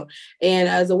up the world. And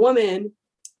as a woman,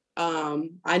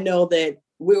 I know that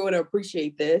we're going to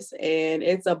appreciate this. And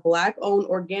it's a Black-owned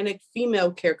organic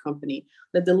female care company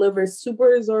that delivers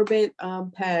super absorbent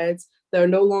pads that are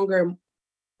no longer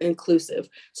inclusive.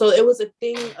 So it was a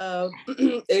thing of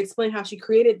explain how she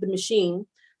created the machine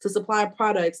to supply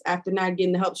products after not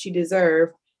getting the help she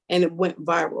deserved, and it went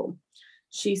viral.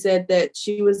 She said that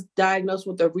she was diagnosed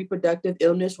with a reproductive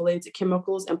illness related to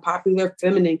chemicals and popular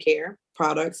feminine care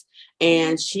products,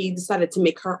 and she decided to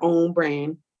make her own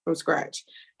brand from scratch.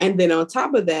 And then on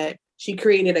top of that, she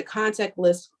created a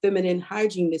contactless feminine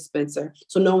hygiene dispenser,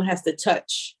 so no one has to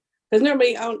touch. Because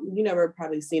nobody, you never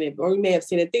probably seen it, or you may have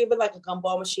seen it. Think of it like a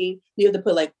gumball machine. You have to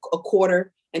put like a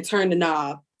quarter and turn the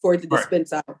knob for it to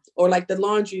dispense out. Or like the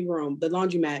laundry room, the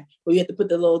laundromat, where you have to put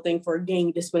the little thing for a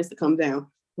game dispense to come down.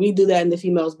 We do that in the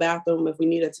female's bathroom. If we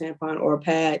need a tampon or a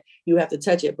pad, you have to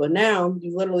touch it. But now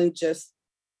you literally just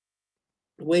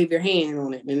wave your hand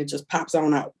on it and it just pops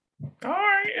on out. All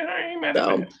right, I ain't mad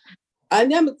at that. I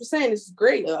never saying this is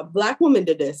great. A Black woman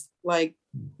did this. Like,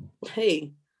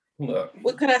 hey. Look,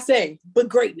 what can I say? But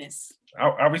greatness.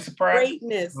 Are we surprised?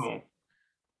 Greatness.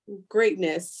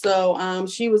 Greatness. So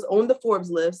she was on the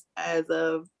Forbes list as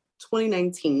of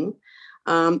 2019.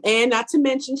 And not to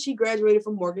mention, she graduated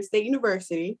from Morgan State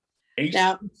University.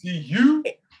 HBCU?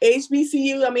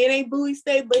 HBCU. I mean, it ain't Bowie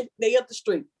State, but they up the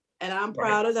street. And I'm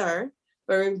proud of her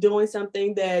for doing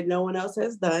something that no one else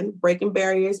has done. Breaking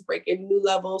barriers, breaking new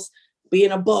levels,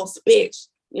 being a boss bitch.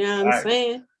 You know what I'm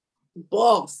saying?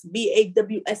 Boss,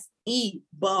 BAWSE,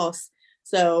 boss.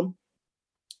 So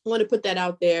I want to put that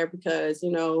out there because,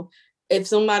 you know, if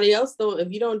somebody else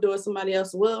if you don't do it, somebody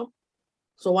else will.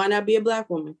 So why not be a Black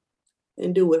woman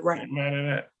and do it right? I ain't mad at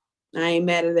that. I ain't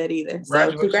mad at that either.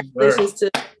 So congratulations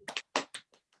to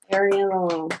Arian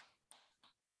Long.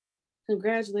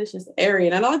 Congratulations to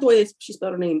Arian. I like the way she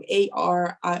spelled her name,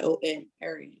 Arion,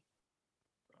 Arian.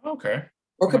 Okay.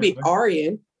 Or it could be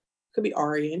Arian. Could be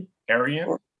Arian. Arian?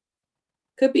 Or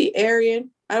could be Arian.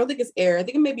 I don't think it's Air. I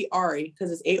think it may be Ari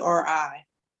because it's Ari.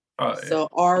 Oh, so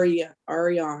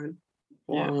Arian.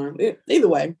 Yeah. Either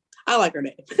way, I like her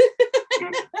name.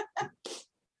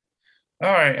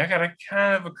 All right, I got a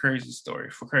kind of a crazy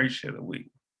story for crazy shit of the week.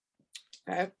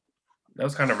 Okay. That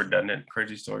was kind of redundant.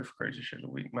 Crazy story for crazy shit of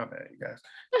the week. My bad, you guys.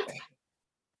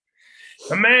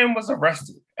 A man was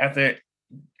arrested after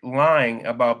lying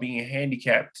about being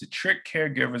handicapped to trick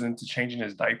caregivers into changing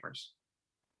his diapers.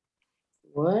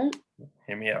 What?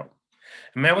 Hear me out.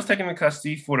 A man was taken into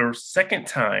custody for the second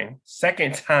time,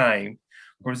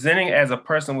 presenting as a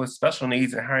person with special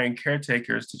needs and hiring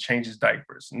caretakers to change his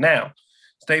diapers. Now,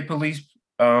 state police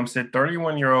said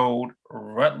 31-year-old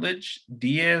Rutledge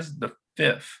Diaz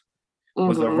V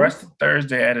was arrested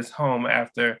Thursday at his home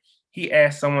after he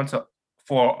asked someone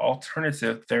for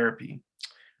alternative therapy.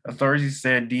 Authorities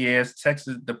said Diaz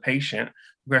texted the patient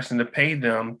requesting to pay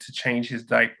them to change his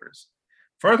diapers.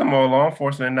 Furthermore, law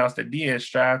enforcement announced that Diaz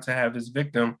strived to have his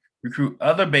victim recruit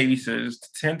other babysitters to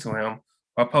tend to him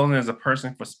while posing as a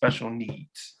person for special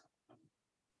needs.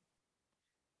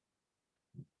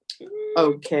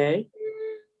 Okay.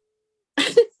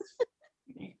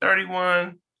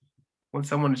 31, want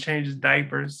someone to change his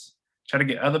diapers, try to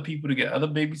get other people to get other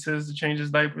babysitters to change his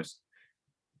diapers.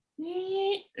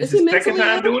 Is his second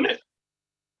time doing it?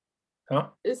 Huh?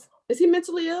 Is he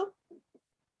mentally ill?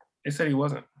 They said he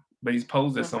wasn't, but he's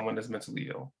posed as someone that's mentally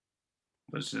ill,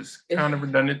 which is kind of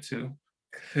redundant too.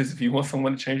 Because if you want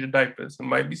someone to change your diapers, there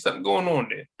might be something going on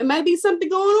there. It might be something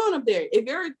going on up there.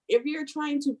 If you're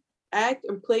trying to act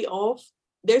and play off,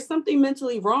 there's something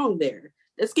mentally wrong there.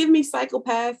 That's giving me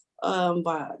psychopath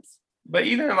vibes. But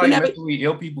even like mentally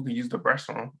ill people can use the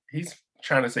restroom. He's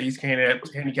trying to say he's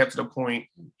handicapped to the point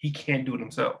he can't do it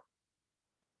himself.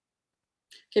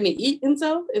 Can he eat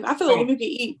himself? I feel like if you can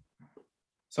eat.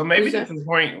 So maybe that's the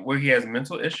point where he has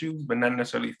mental issues, but not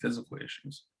necessarily physical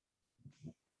issues.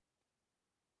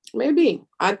 Maybe.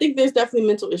 I think there's definitely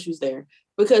mental issues there.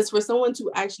 Because for someone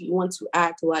to actually want to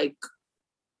act like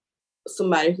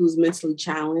somebody who's mentally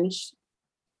challenged,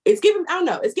 it's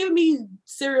giving me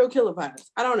serial killer vibes.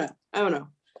 I don't know.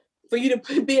 For you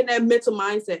to be in that mental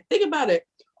mindset, think about it.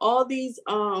 All these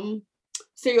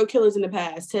serial killers in the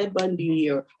past, Ted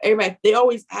Bundy or everybody, they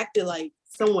always acted like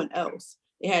someone else.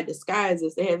 They had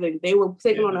disguises. They were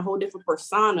taking on a whole different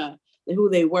persona than who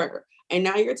they were. And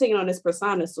now you're taking on this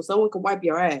persona so someone can wipe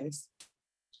your ass.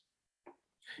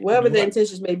 Whatever the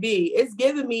intentions may be, it's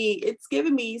giving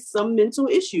me some mental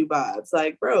issue vibes.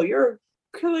 Like, bro, you're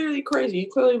clearly crazy. You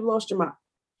clearly lost your mind.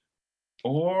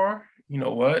 Or, you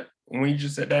know what? When you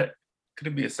just said that, could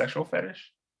it be a sexual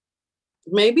fetish?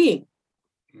 Maybe.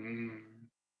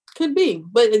 Could be.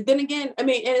 But then again, I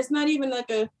mean, and it's not even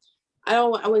like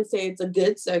I wouldn't say it's a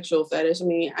good sexual fetish. I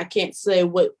mean, I can't say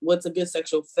what's a good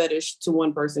sexual fetish to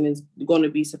one person is going to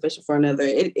be sufficient for another.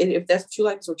 If that's what you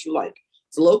like, it's what you like.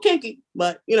 It's a little kinky,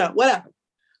 but whatever.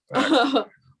 Right.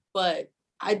 But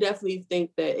I definitely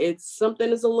think that it's something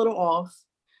that's a little off,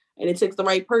 and it takes the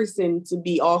right person to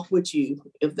be off with you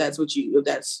if that's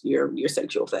your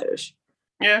sexual fetish.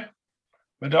 Yeah,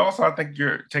 but also I think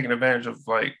you're taking advantage of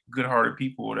like good-hearted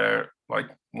people that like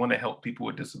want to help people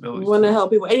with disabilities. Want to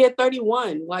help people, and you're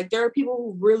 31. Like there are people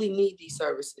who really need these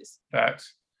services.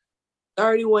 Facts.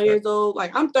 31 years old.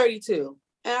 Like I'm 32,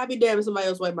 and I'd be damned if somebody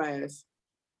else wipe my ass.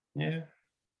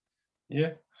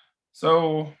 Yeah.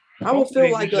 So I would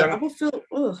feel like I would feel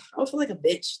like a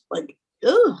bitch. Like,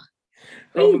 ugh.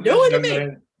 What are you doing to me?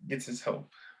 Man gets his help.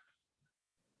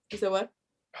 You said what?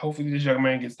 Hopefully this young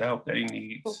man gets the help that he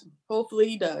needs. Hopefully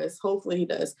he does.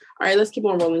 All right, let's keep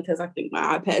on rolling because I think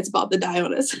my iPad's about to die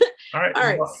on us. All right. All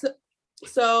right.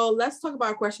 So let's talk about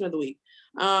our question of the week.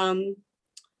 I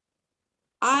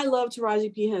love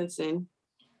Taraji P. Henson.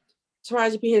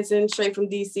 Taraji P. Henson, straight from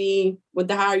DC, with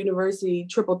the Howard University,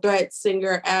 triple threat,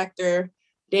 singer, actor,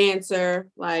 dancer,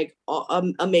 like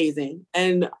amazing.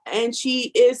 And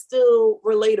she is still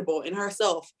relatable in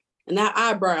herself. And that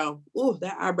eyebrow will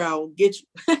get you.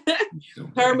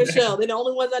 Her and Michelle, they're the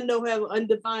only ones I know have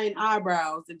undefined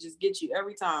eyebrows that just get you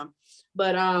every time.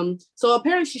 But so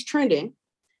apparently she's trending,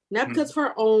 not because of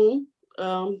her own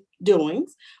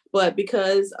doings, but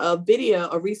because a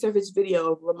resurfaced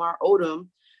video of Lamar Odom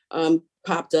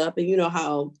popped up, and you know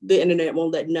how the internet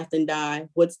won't let nothing die.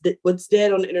 What's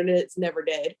dead on the internet is never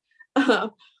dead.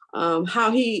 How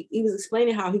he was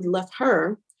explaining how he left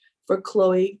her for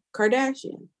Khloe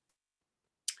Kardashian.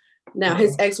 Now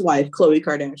his ex-wife, Khloe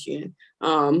Kardashian.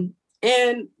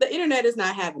 And the internet is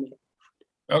not having it.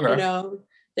 Okay.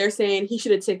 They're saying he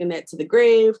should have taken that to the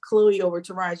grave. Khloe over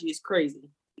Taraji is crazy.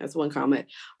 That's one comment.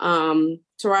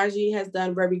 Taraji has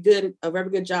done a very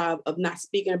good job of not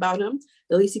speaking about him.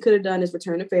 The least he could have done is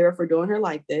return a favor for doing her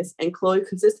like this. And Khloe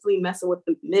consistently messing with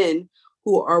the men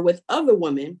who are with other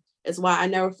women. Is why I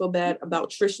never feel bad about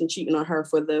Tristan cheating on her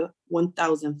for the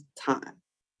 1000th time.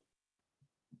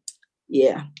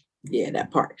 Yeah,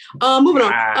 that part. Moving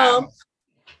on. A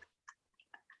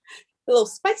little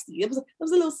spicy. It was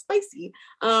a little spicy.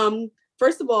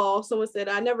 First of all, someone said,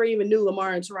 I never even knew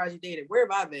Lamar and Taraji dated. Where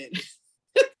have I been?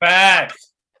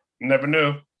 Facts. Never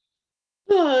knew.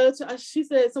 She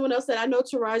said, someone else said, I know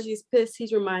Taraji is pissed.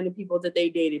 He's reminding people that they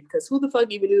dated because who the fuck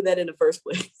even knew that in the first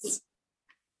place?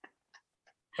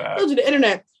 Told you the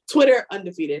internet, Twitter,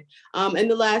 undefeated. And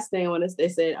the last thing I want to say, they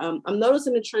said, I'm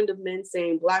noticing a trend of men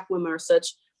saying Black women are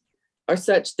such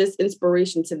this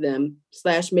inspiration to them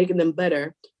 / making them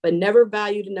better, but never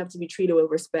valued enough to be treated with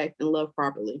respect and love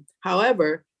properly.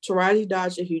 However, Taraji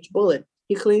dodged a huge bullet.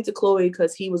 He clinged to Khloe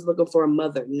because he was looking for a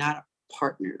mother, not a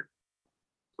partner.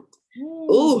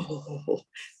 Ooh,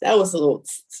 that was a little.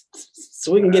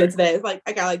 So we can get into that. It's like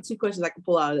I got like 2 questions I can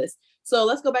pull out of this. So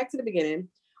let's go back to the beginning.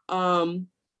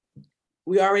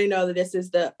 We already know that this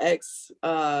is the ex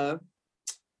to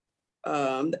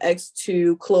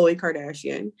Khloe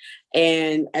Kardashian,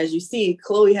 and as you see,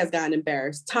 Khloe has gotten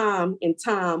embarrassed time and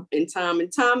time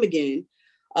again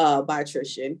by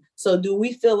Tristan. So do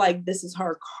we feel like this is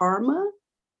her karma?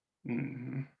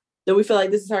 Mm-hmm. Do we feel like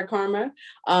this is her karma?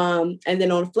 And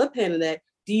then on the flip hand of that,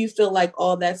 do you feel like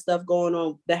all that stuff going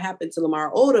on that happened to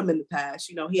Lamar Odom in the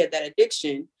past, he had that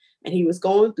addiction and he was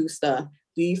going through stuff.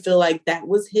 Do you feel like that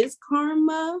was his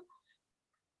karma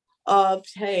of,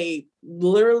 hey,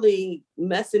 literally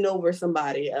messing over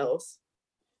somebody else?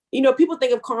 People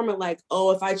think of karma like,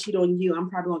 oh, if I cheat on you, I'm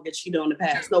probably gonna get cheated on in the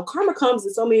past. No, karma comes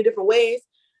in so many different ways.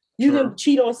 You can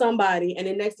cheat on somebody, and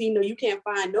then next thing you know, you can't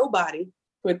find nobody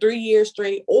for 3 years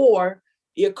straight, or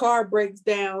your car breaks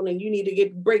down and you need to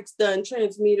get brakes done,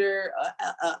 transmitter,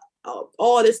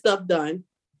 all this stuff done.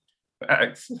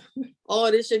 Facts.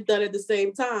 All this shit done at the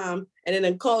same time, and then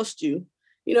it cost you.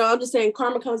 I'm just saying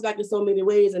karma comes back in so many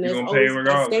ways, and there's always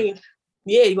a saying.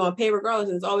 Yeah, you're gonna pay regardless.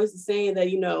 And it's always the saying that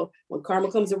when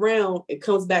karma comes around, it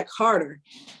comes back harder.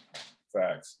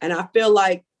 Facts. And I feel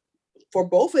like for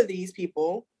both of these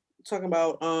people, talking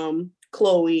about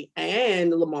Khloe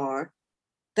and Lamar,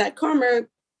 that karma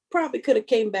probably could have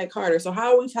came back harder. So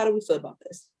how do we feel about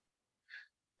this?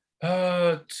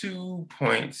 2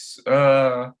 points.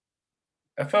 I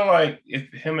felt like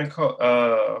if him and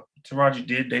Taraji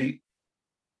did date,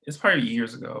 it's probably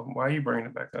years ago. Why are you bringing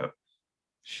it back up?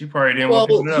 She probably didn't want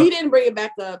to pick it up. He didn't bring it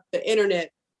back up. The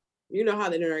internet, you know how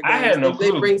the internet goes. I had no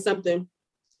clue. They bring something.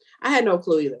 I had no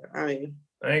clue either. I mean,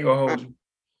 I ain't gonna hold you.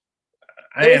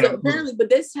 Apparently, but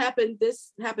this happened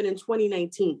in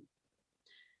 2019.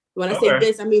 When I say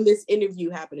this, I mean this interview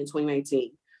happened in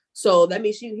 2019. So that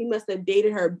means he must have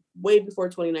dated her way before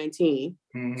 2019.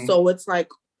 Mm-hmm. So it's like,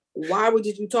 why would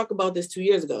you talk about this 2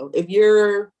 years ago? If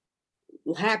you're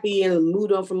happy and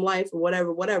moved on from life or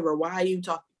whatever, why are you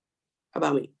talking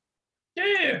about me?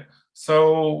 Yeah.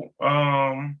 So,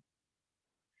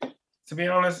 to be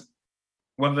honest,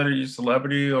 whether you're a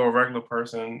celebrity or a regular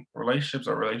person, relationships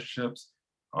are relationships.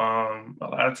 A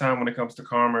lot of time when it comes to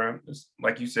karma, it's,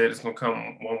 like you said, it's gonna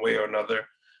come one way or another.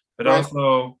 But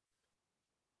also,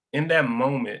 in that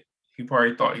moment, he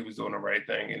probably thought he was doing the right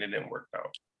thing and it didn't work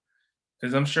out.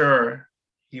 Because I'm sure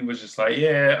he was just like,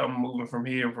 yeah, I'm moving from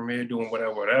here, doing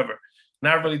whatever.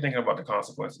 Not really thinking about the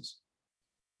consequences.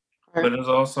 Right. But it's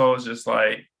also just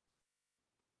like,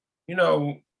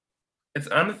 it's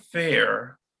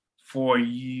unfair for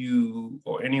you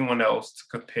or anyone else to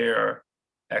compare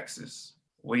exes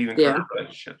or even current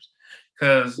relationships.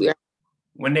 Because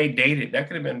when they dated, that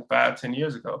could have been 5-10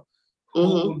 years ago.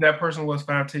 Who that person was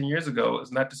 5-10 years ago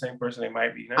is not the same person they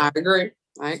might be now. I agree.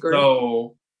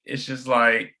 So it's just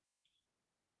like,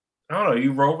 I don't know,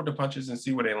 you roll with the punches and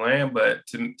see where they land, but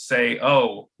to say,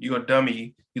 oh, you're a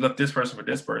dummy, you left this person for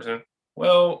this person.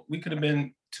 Well, we could have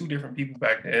been two different people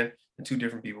back then and two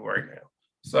different people right now.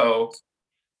 So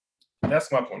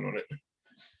that's my point on it.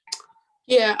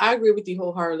 Yeah, I agree with you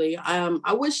wholeheartedly.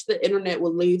 I wish the internet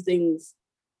would leave things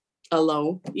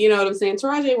alone. You know what I'm saying?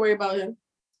 Taraji ain't worried about him.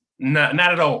 Not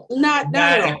at all. Not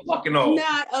at all. Fucking all.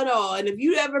 Not at all. And if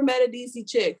you ever met a DC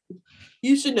chick,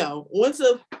 you should know. Once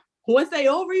they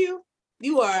over you,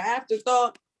 you are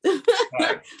afterthought.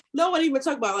 Right. No one even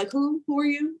talk about like who are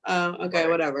you? Okay,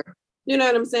 whatever. You know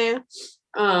what I'm saying?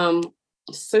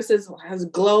 Sis has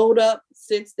glowed up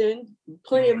since then.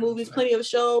 Plenty of movies, plenty of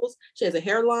shows. She has a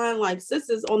hairline. Like sis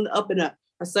is on the up and up.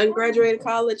 Her son graduated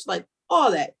college, like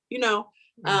all that,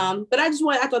 But I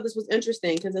thought this was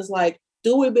interesting because it's like,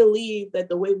 do we believe that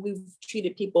the way we've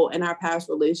treated people in our past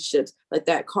relationships, like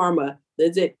that karma,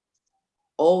 does it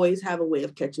always have a way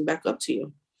of catching back up to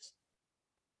you?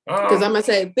 Because I'm gonna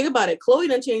say, think about it. Chloe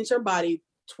done changed her body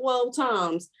 12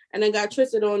 times and then got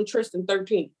Tristan on Tristan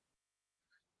 13.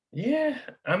 Yeah,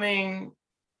 I mean,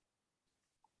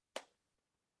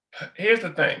 here's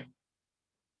the thing.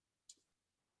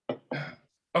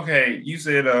 Okay, you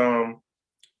said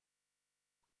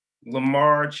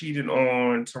Lamar cheated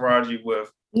on Taraji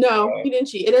with. No, he didn't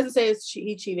cheat. It doesn't say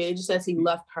he cheated. It just says he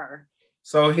left her.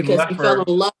 So he fell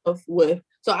in love with.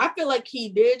 So I feel like he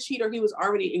did cheat, or he was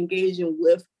already engaging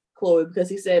with Chloe because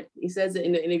he says it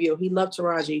in the interview. He loved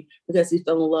Taraji because he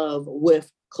fell in love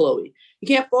with Chloe. You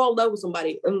can't fall in love with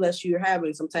somebody unless you're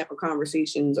having some type of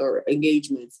conversations or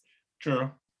engagements.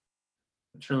 True.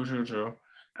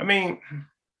 I mean,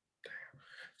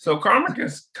 so karma can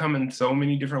come in so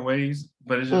many different ways,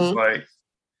 but it's just like,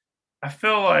 I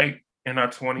feel like in our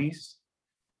 20s,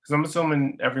 because I'm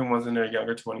assuming everyone's in their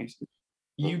younger 20s,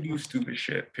 you do stupid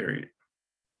shit, period.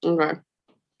 Okay.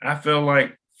 I feel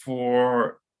like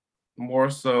for more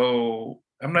so,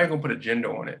 I'm not going to put a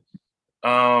gender on it.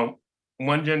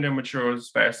 One gender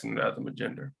matures faster than the other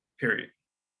gender, period.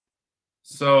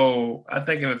 So I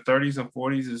think in the 30s and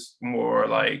 40s is more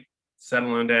like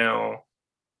settling down,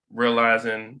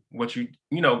 realizing what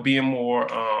being more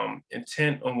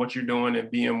intent on what you're doing and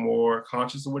being more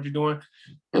conscious of what you're doing.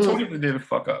 And 20s did the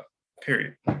fuck up,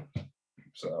 period.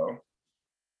 So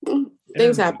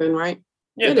things happen, right?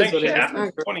 Yeah, things should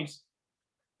happen. 20s.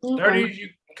 30s, you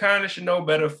kind of should know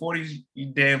better. 40s,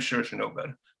 you damn sure should know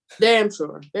better. Damn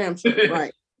sure,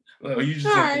 right. Well, you just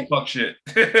don't fuck shit.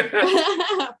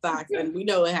 Facts, and we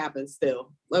know it happens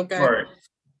still. Okay. Right.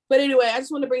 But anyway, I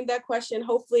just want to bring that question.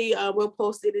 Hopefully, we'll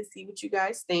post it and see what you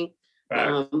guys think.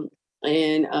 And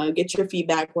get your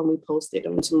feedback when we post it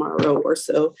on tomorrow or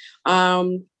so.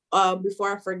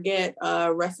 Before I forget,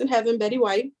 rest in heaven, Betty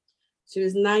White. She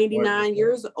was 99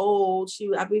 years old.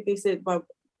 I believe they said about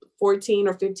 14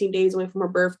 or 15 days away from her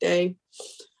birthday.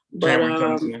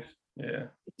 But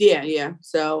yeah.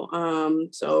 So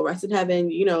rest in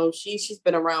heaven. She's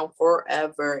been around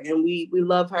forever, and we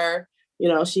love her.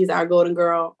 She's our golden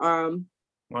girl.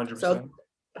 100%. So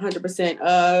 100%.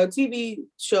 TV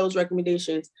shows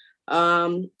recommendations.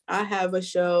 I have a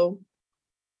show,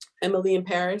 Emily in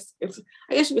Paris. I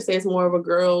guess you could say it's more of a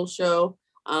girl show.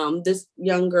 This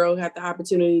young girl had the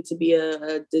opportunity to be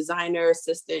a designer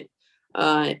assistant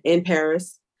in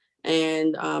Paris,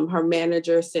 and her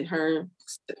manager sent her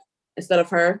instead of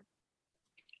her.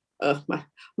 My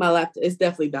laptop is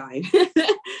definitely dying.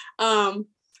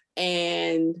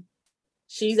 And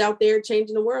she's out there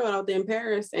changing the world out there in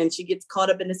Paris, and she gets caught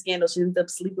up in the scandal. She ends up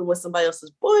sleeping with somebody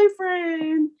else's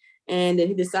boyfriend, and then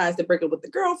he decides to break up with the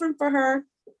girlfriend for her.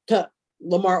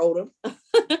 Lamar Odom.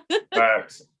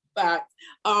 Facts. Fact.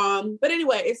 But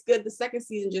anyway, it's good. The second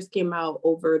season just came out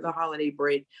over the holiday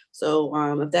break. So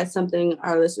if that's something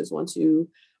our listeners want to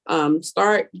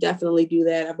start, definitely do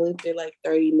that. I believe they're like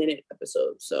 30-minute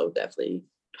episodes. So definitely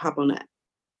hop on that.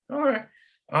 All right.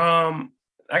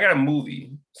 I got a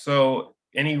movie. So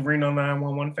any Reno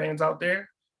 911 fans out there,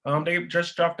 they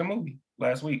just dropped a movie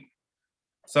last week.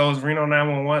 So it's Reno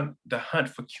 911, The Hunt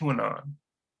for QAnon.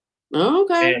 Oh,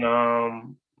 okay.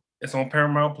 And it's on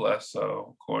Paramount Plus, so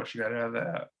of course you gotta have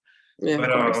that. Yeah,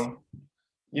 but of course.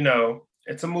 You know,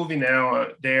 it's a movie now.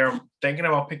 They're thinking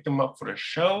about picking them up for the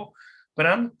show, but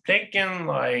I'm thinking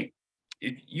like,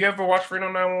 you ever watch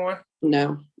Reno 911?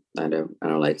 No, I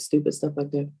don't like stupid stuff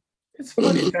like that. It's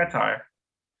funny satire.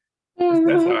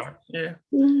 It's satire, yeah.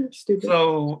 Stupid.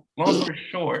 So long story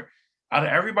short, out of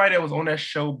everybody that was on that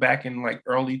show back in like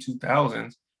early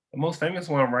 2000s, the most famous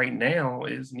one right now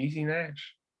is Niecy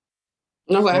Nash.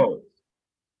 Okay. So,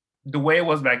 the way it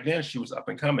was back then, she was up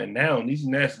and coming. Now, Niecy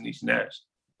Nash is Niecy Nash.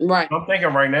 Right. I'm thinking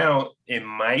right now, it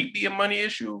might be a money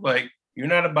issue. Like, you're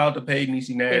not about to pay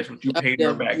Niecy Nash what you paid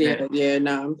her back then. Yeah,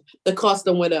 no. The cost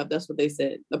done went up. That's what they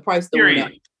said. The price done went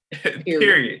up.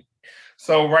 Period.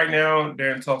 So right now,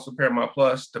 they're in talks with Paramount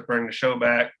Plus to bring the show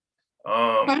back.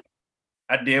 Okay.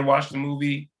 I did watch the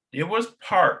movie. There was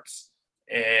parts,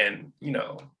 and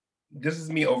this is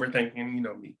me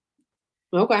overthinking. Me.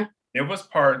 Okay. There was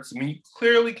parts when you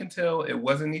clearly can tell it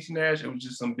wasn't Niecy Nash. It was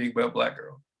just some big butt black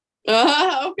girl.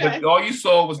 Okay. But all you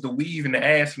saw was the weave and the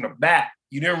ass from the back.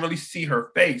 You didn't really see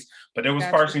her face, but there was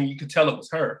parts and you could tell it was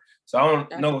her. So I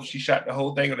don't know if she shot the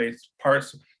whole thing or there's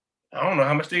parts. I don't know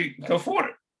how much they can afford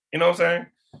it. You know what I'm saying?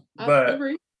 But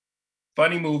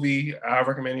funny movie. I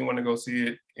recommend anyone to go see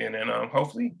it, and then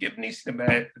hopefully give Niecy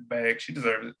the bag. She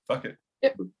deserves it. Fuck it.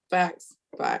 Yep. Facts.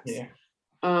 Yeah.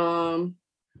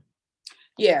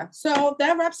 Yeah. So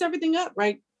that wraps everything up,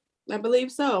 right? I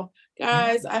believe so.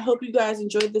 Guys, I hope you guys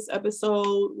enjoyed this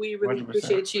episode. We really 100%.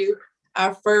 Appreciate you.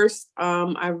 Our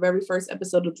very first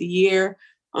episode of the year.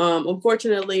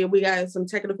 Unfortunately, we got some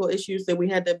technical issues that we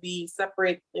had to be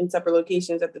in separate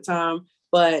locations at the time,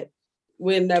 but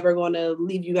we're never going to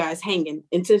leave you guys hanging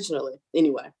intentionally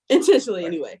anyway.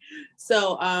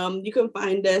 So you can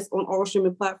find us on all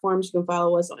streaming platforms. You can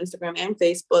follow us on Instagram and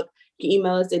Facebook. You can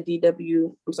email us at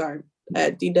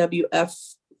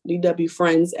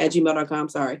dwfriends@gmail.com.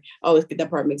 Sorry, I always get that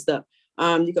part mixed up.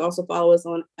 You can also follow us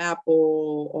on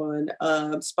Apple, on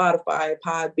Spotify,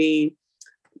 Podbean,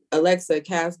 Alexa,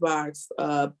 Castbox,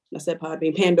 I said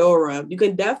Podbean, Pandora. You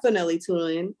can definitely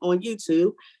tune in on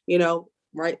YouTube,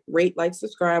 rate, like,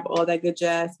 subscribe, all that good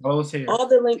jazz. Follow us here. All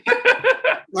the links.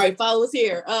 Right, follow us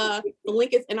here. The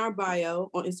link is in our bio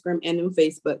on Instagram and on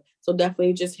Facebook. So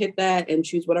definitely just hit that and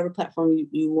choose whatever platform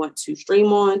you want to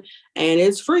stream on. And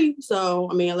it's free. So,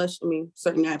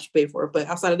 certain apps you pay for it, but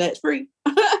outside of that, it's free.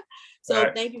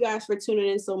 So Thank you guys for tuning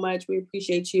in so much. We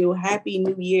appreciate you. Happy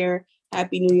New Year.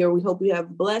 Happy New Year. We hope you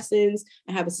have blessings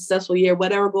and have a successful year.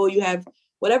 Whatever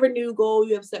new goal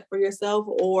you have set for yourself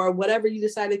or whatever you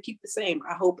decide to keep the same,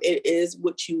 I hope it is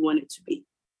what you want it to be.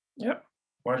 Yep,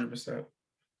 100%.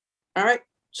 All right,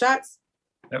 shots.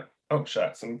 Yep. Oh,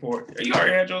 shots and board. You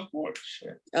already had your board.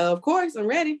 Shit. Of course, I'm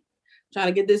ready. Trying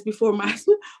to get this before my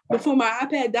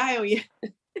iPad die on you.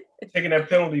 Taking that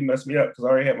penalty messed me up because I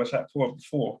already had my shot poured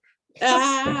before. All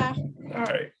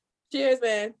right. Cheers,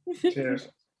 man. Cheers.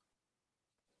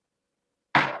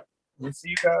 We'll see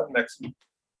you guys next week.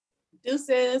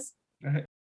 Deuces.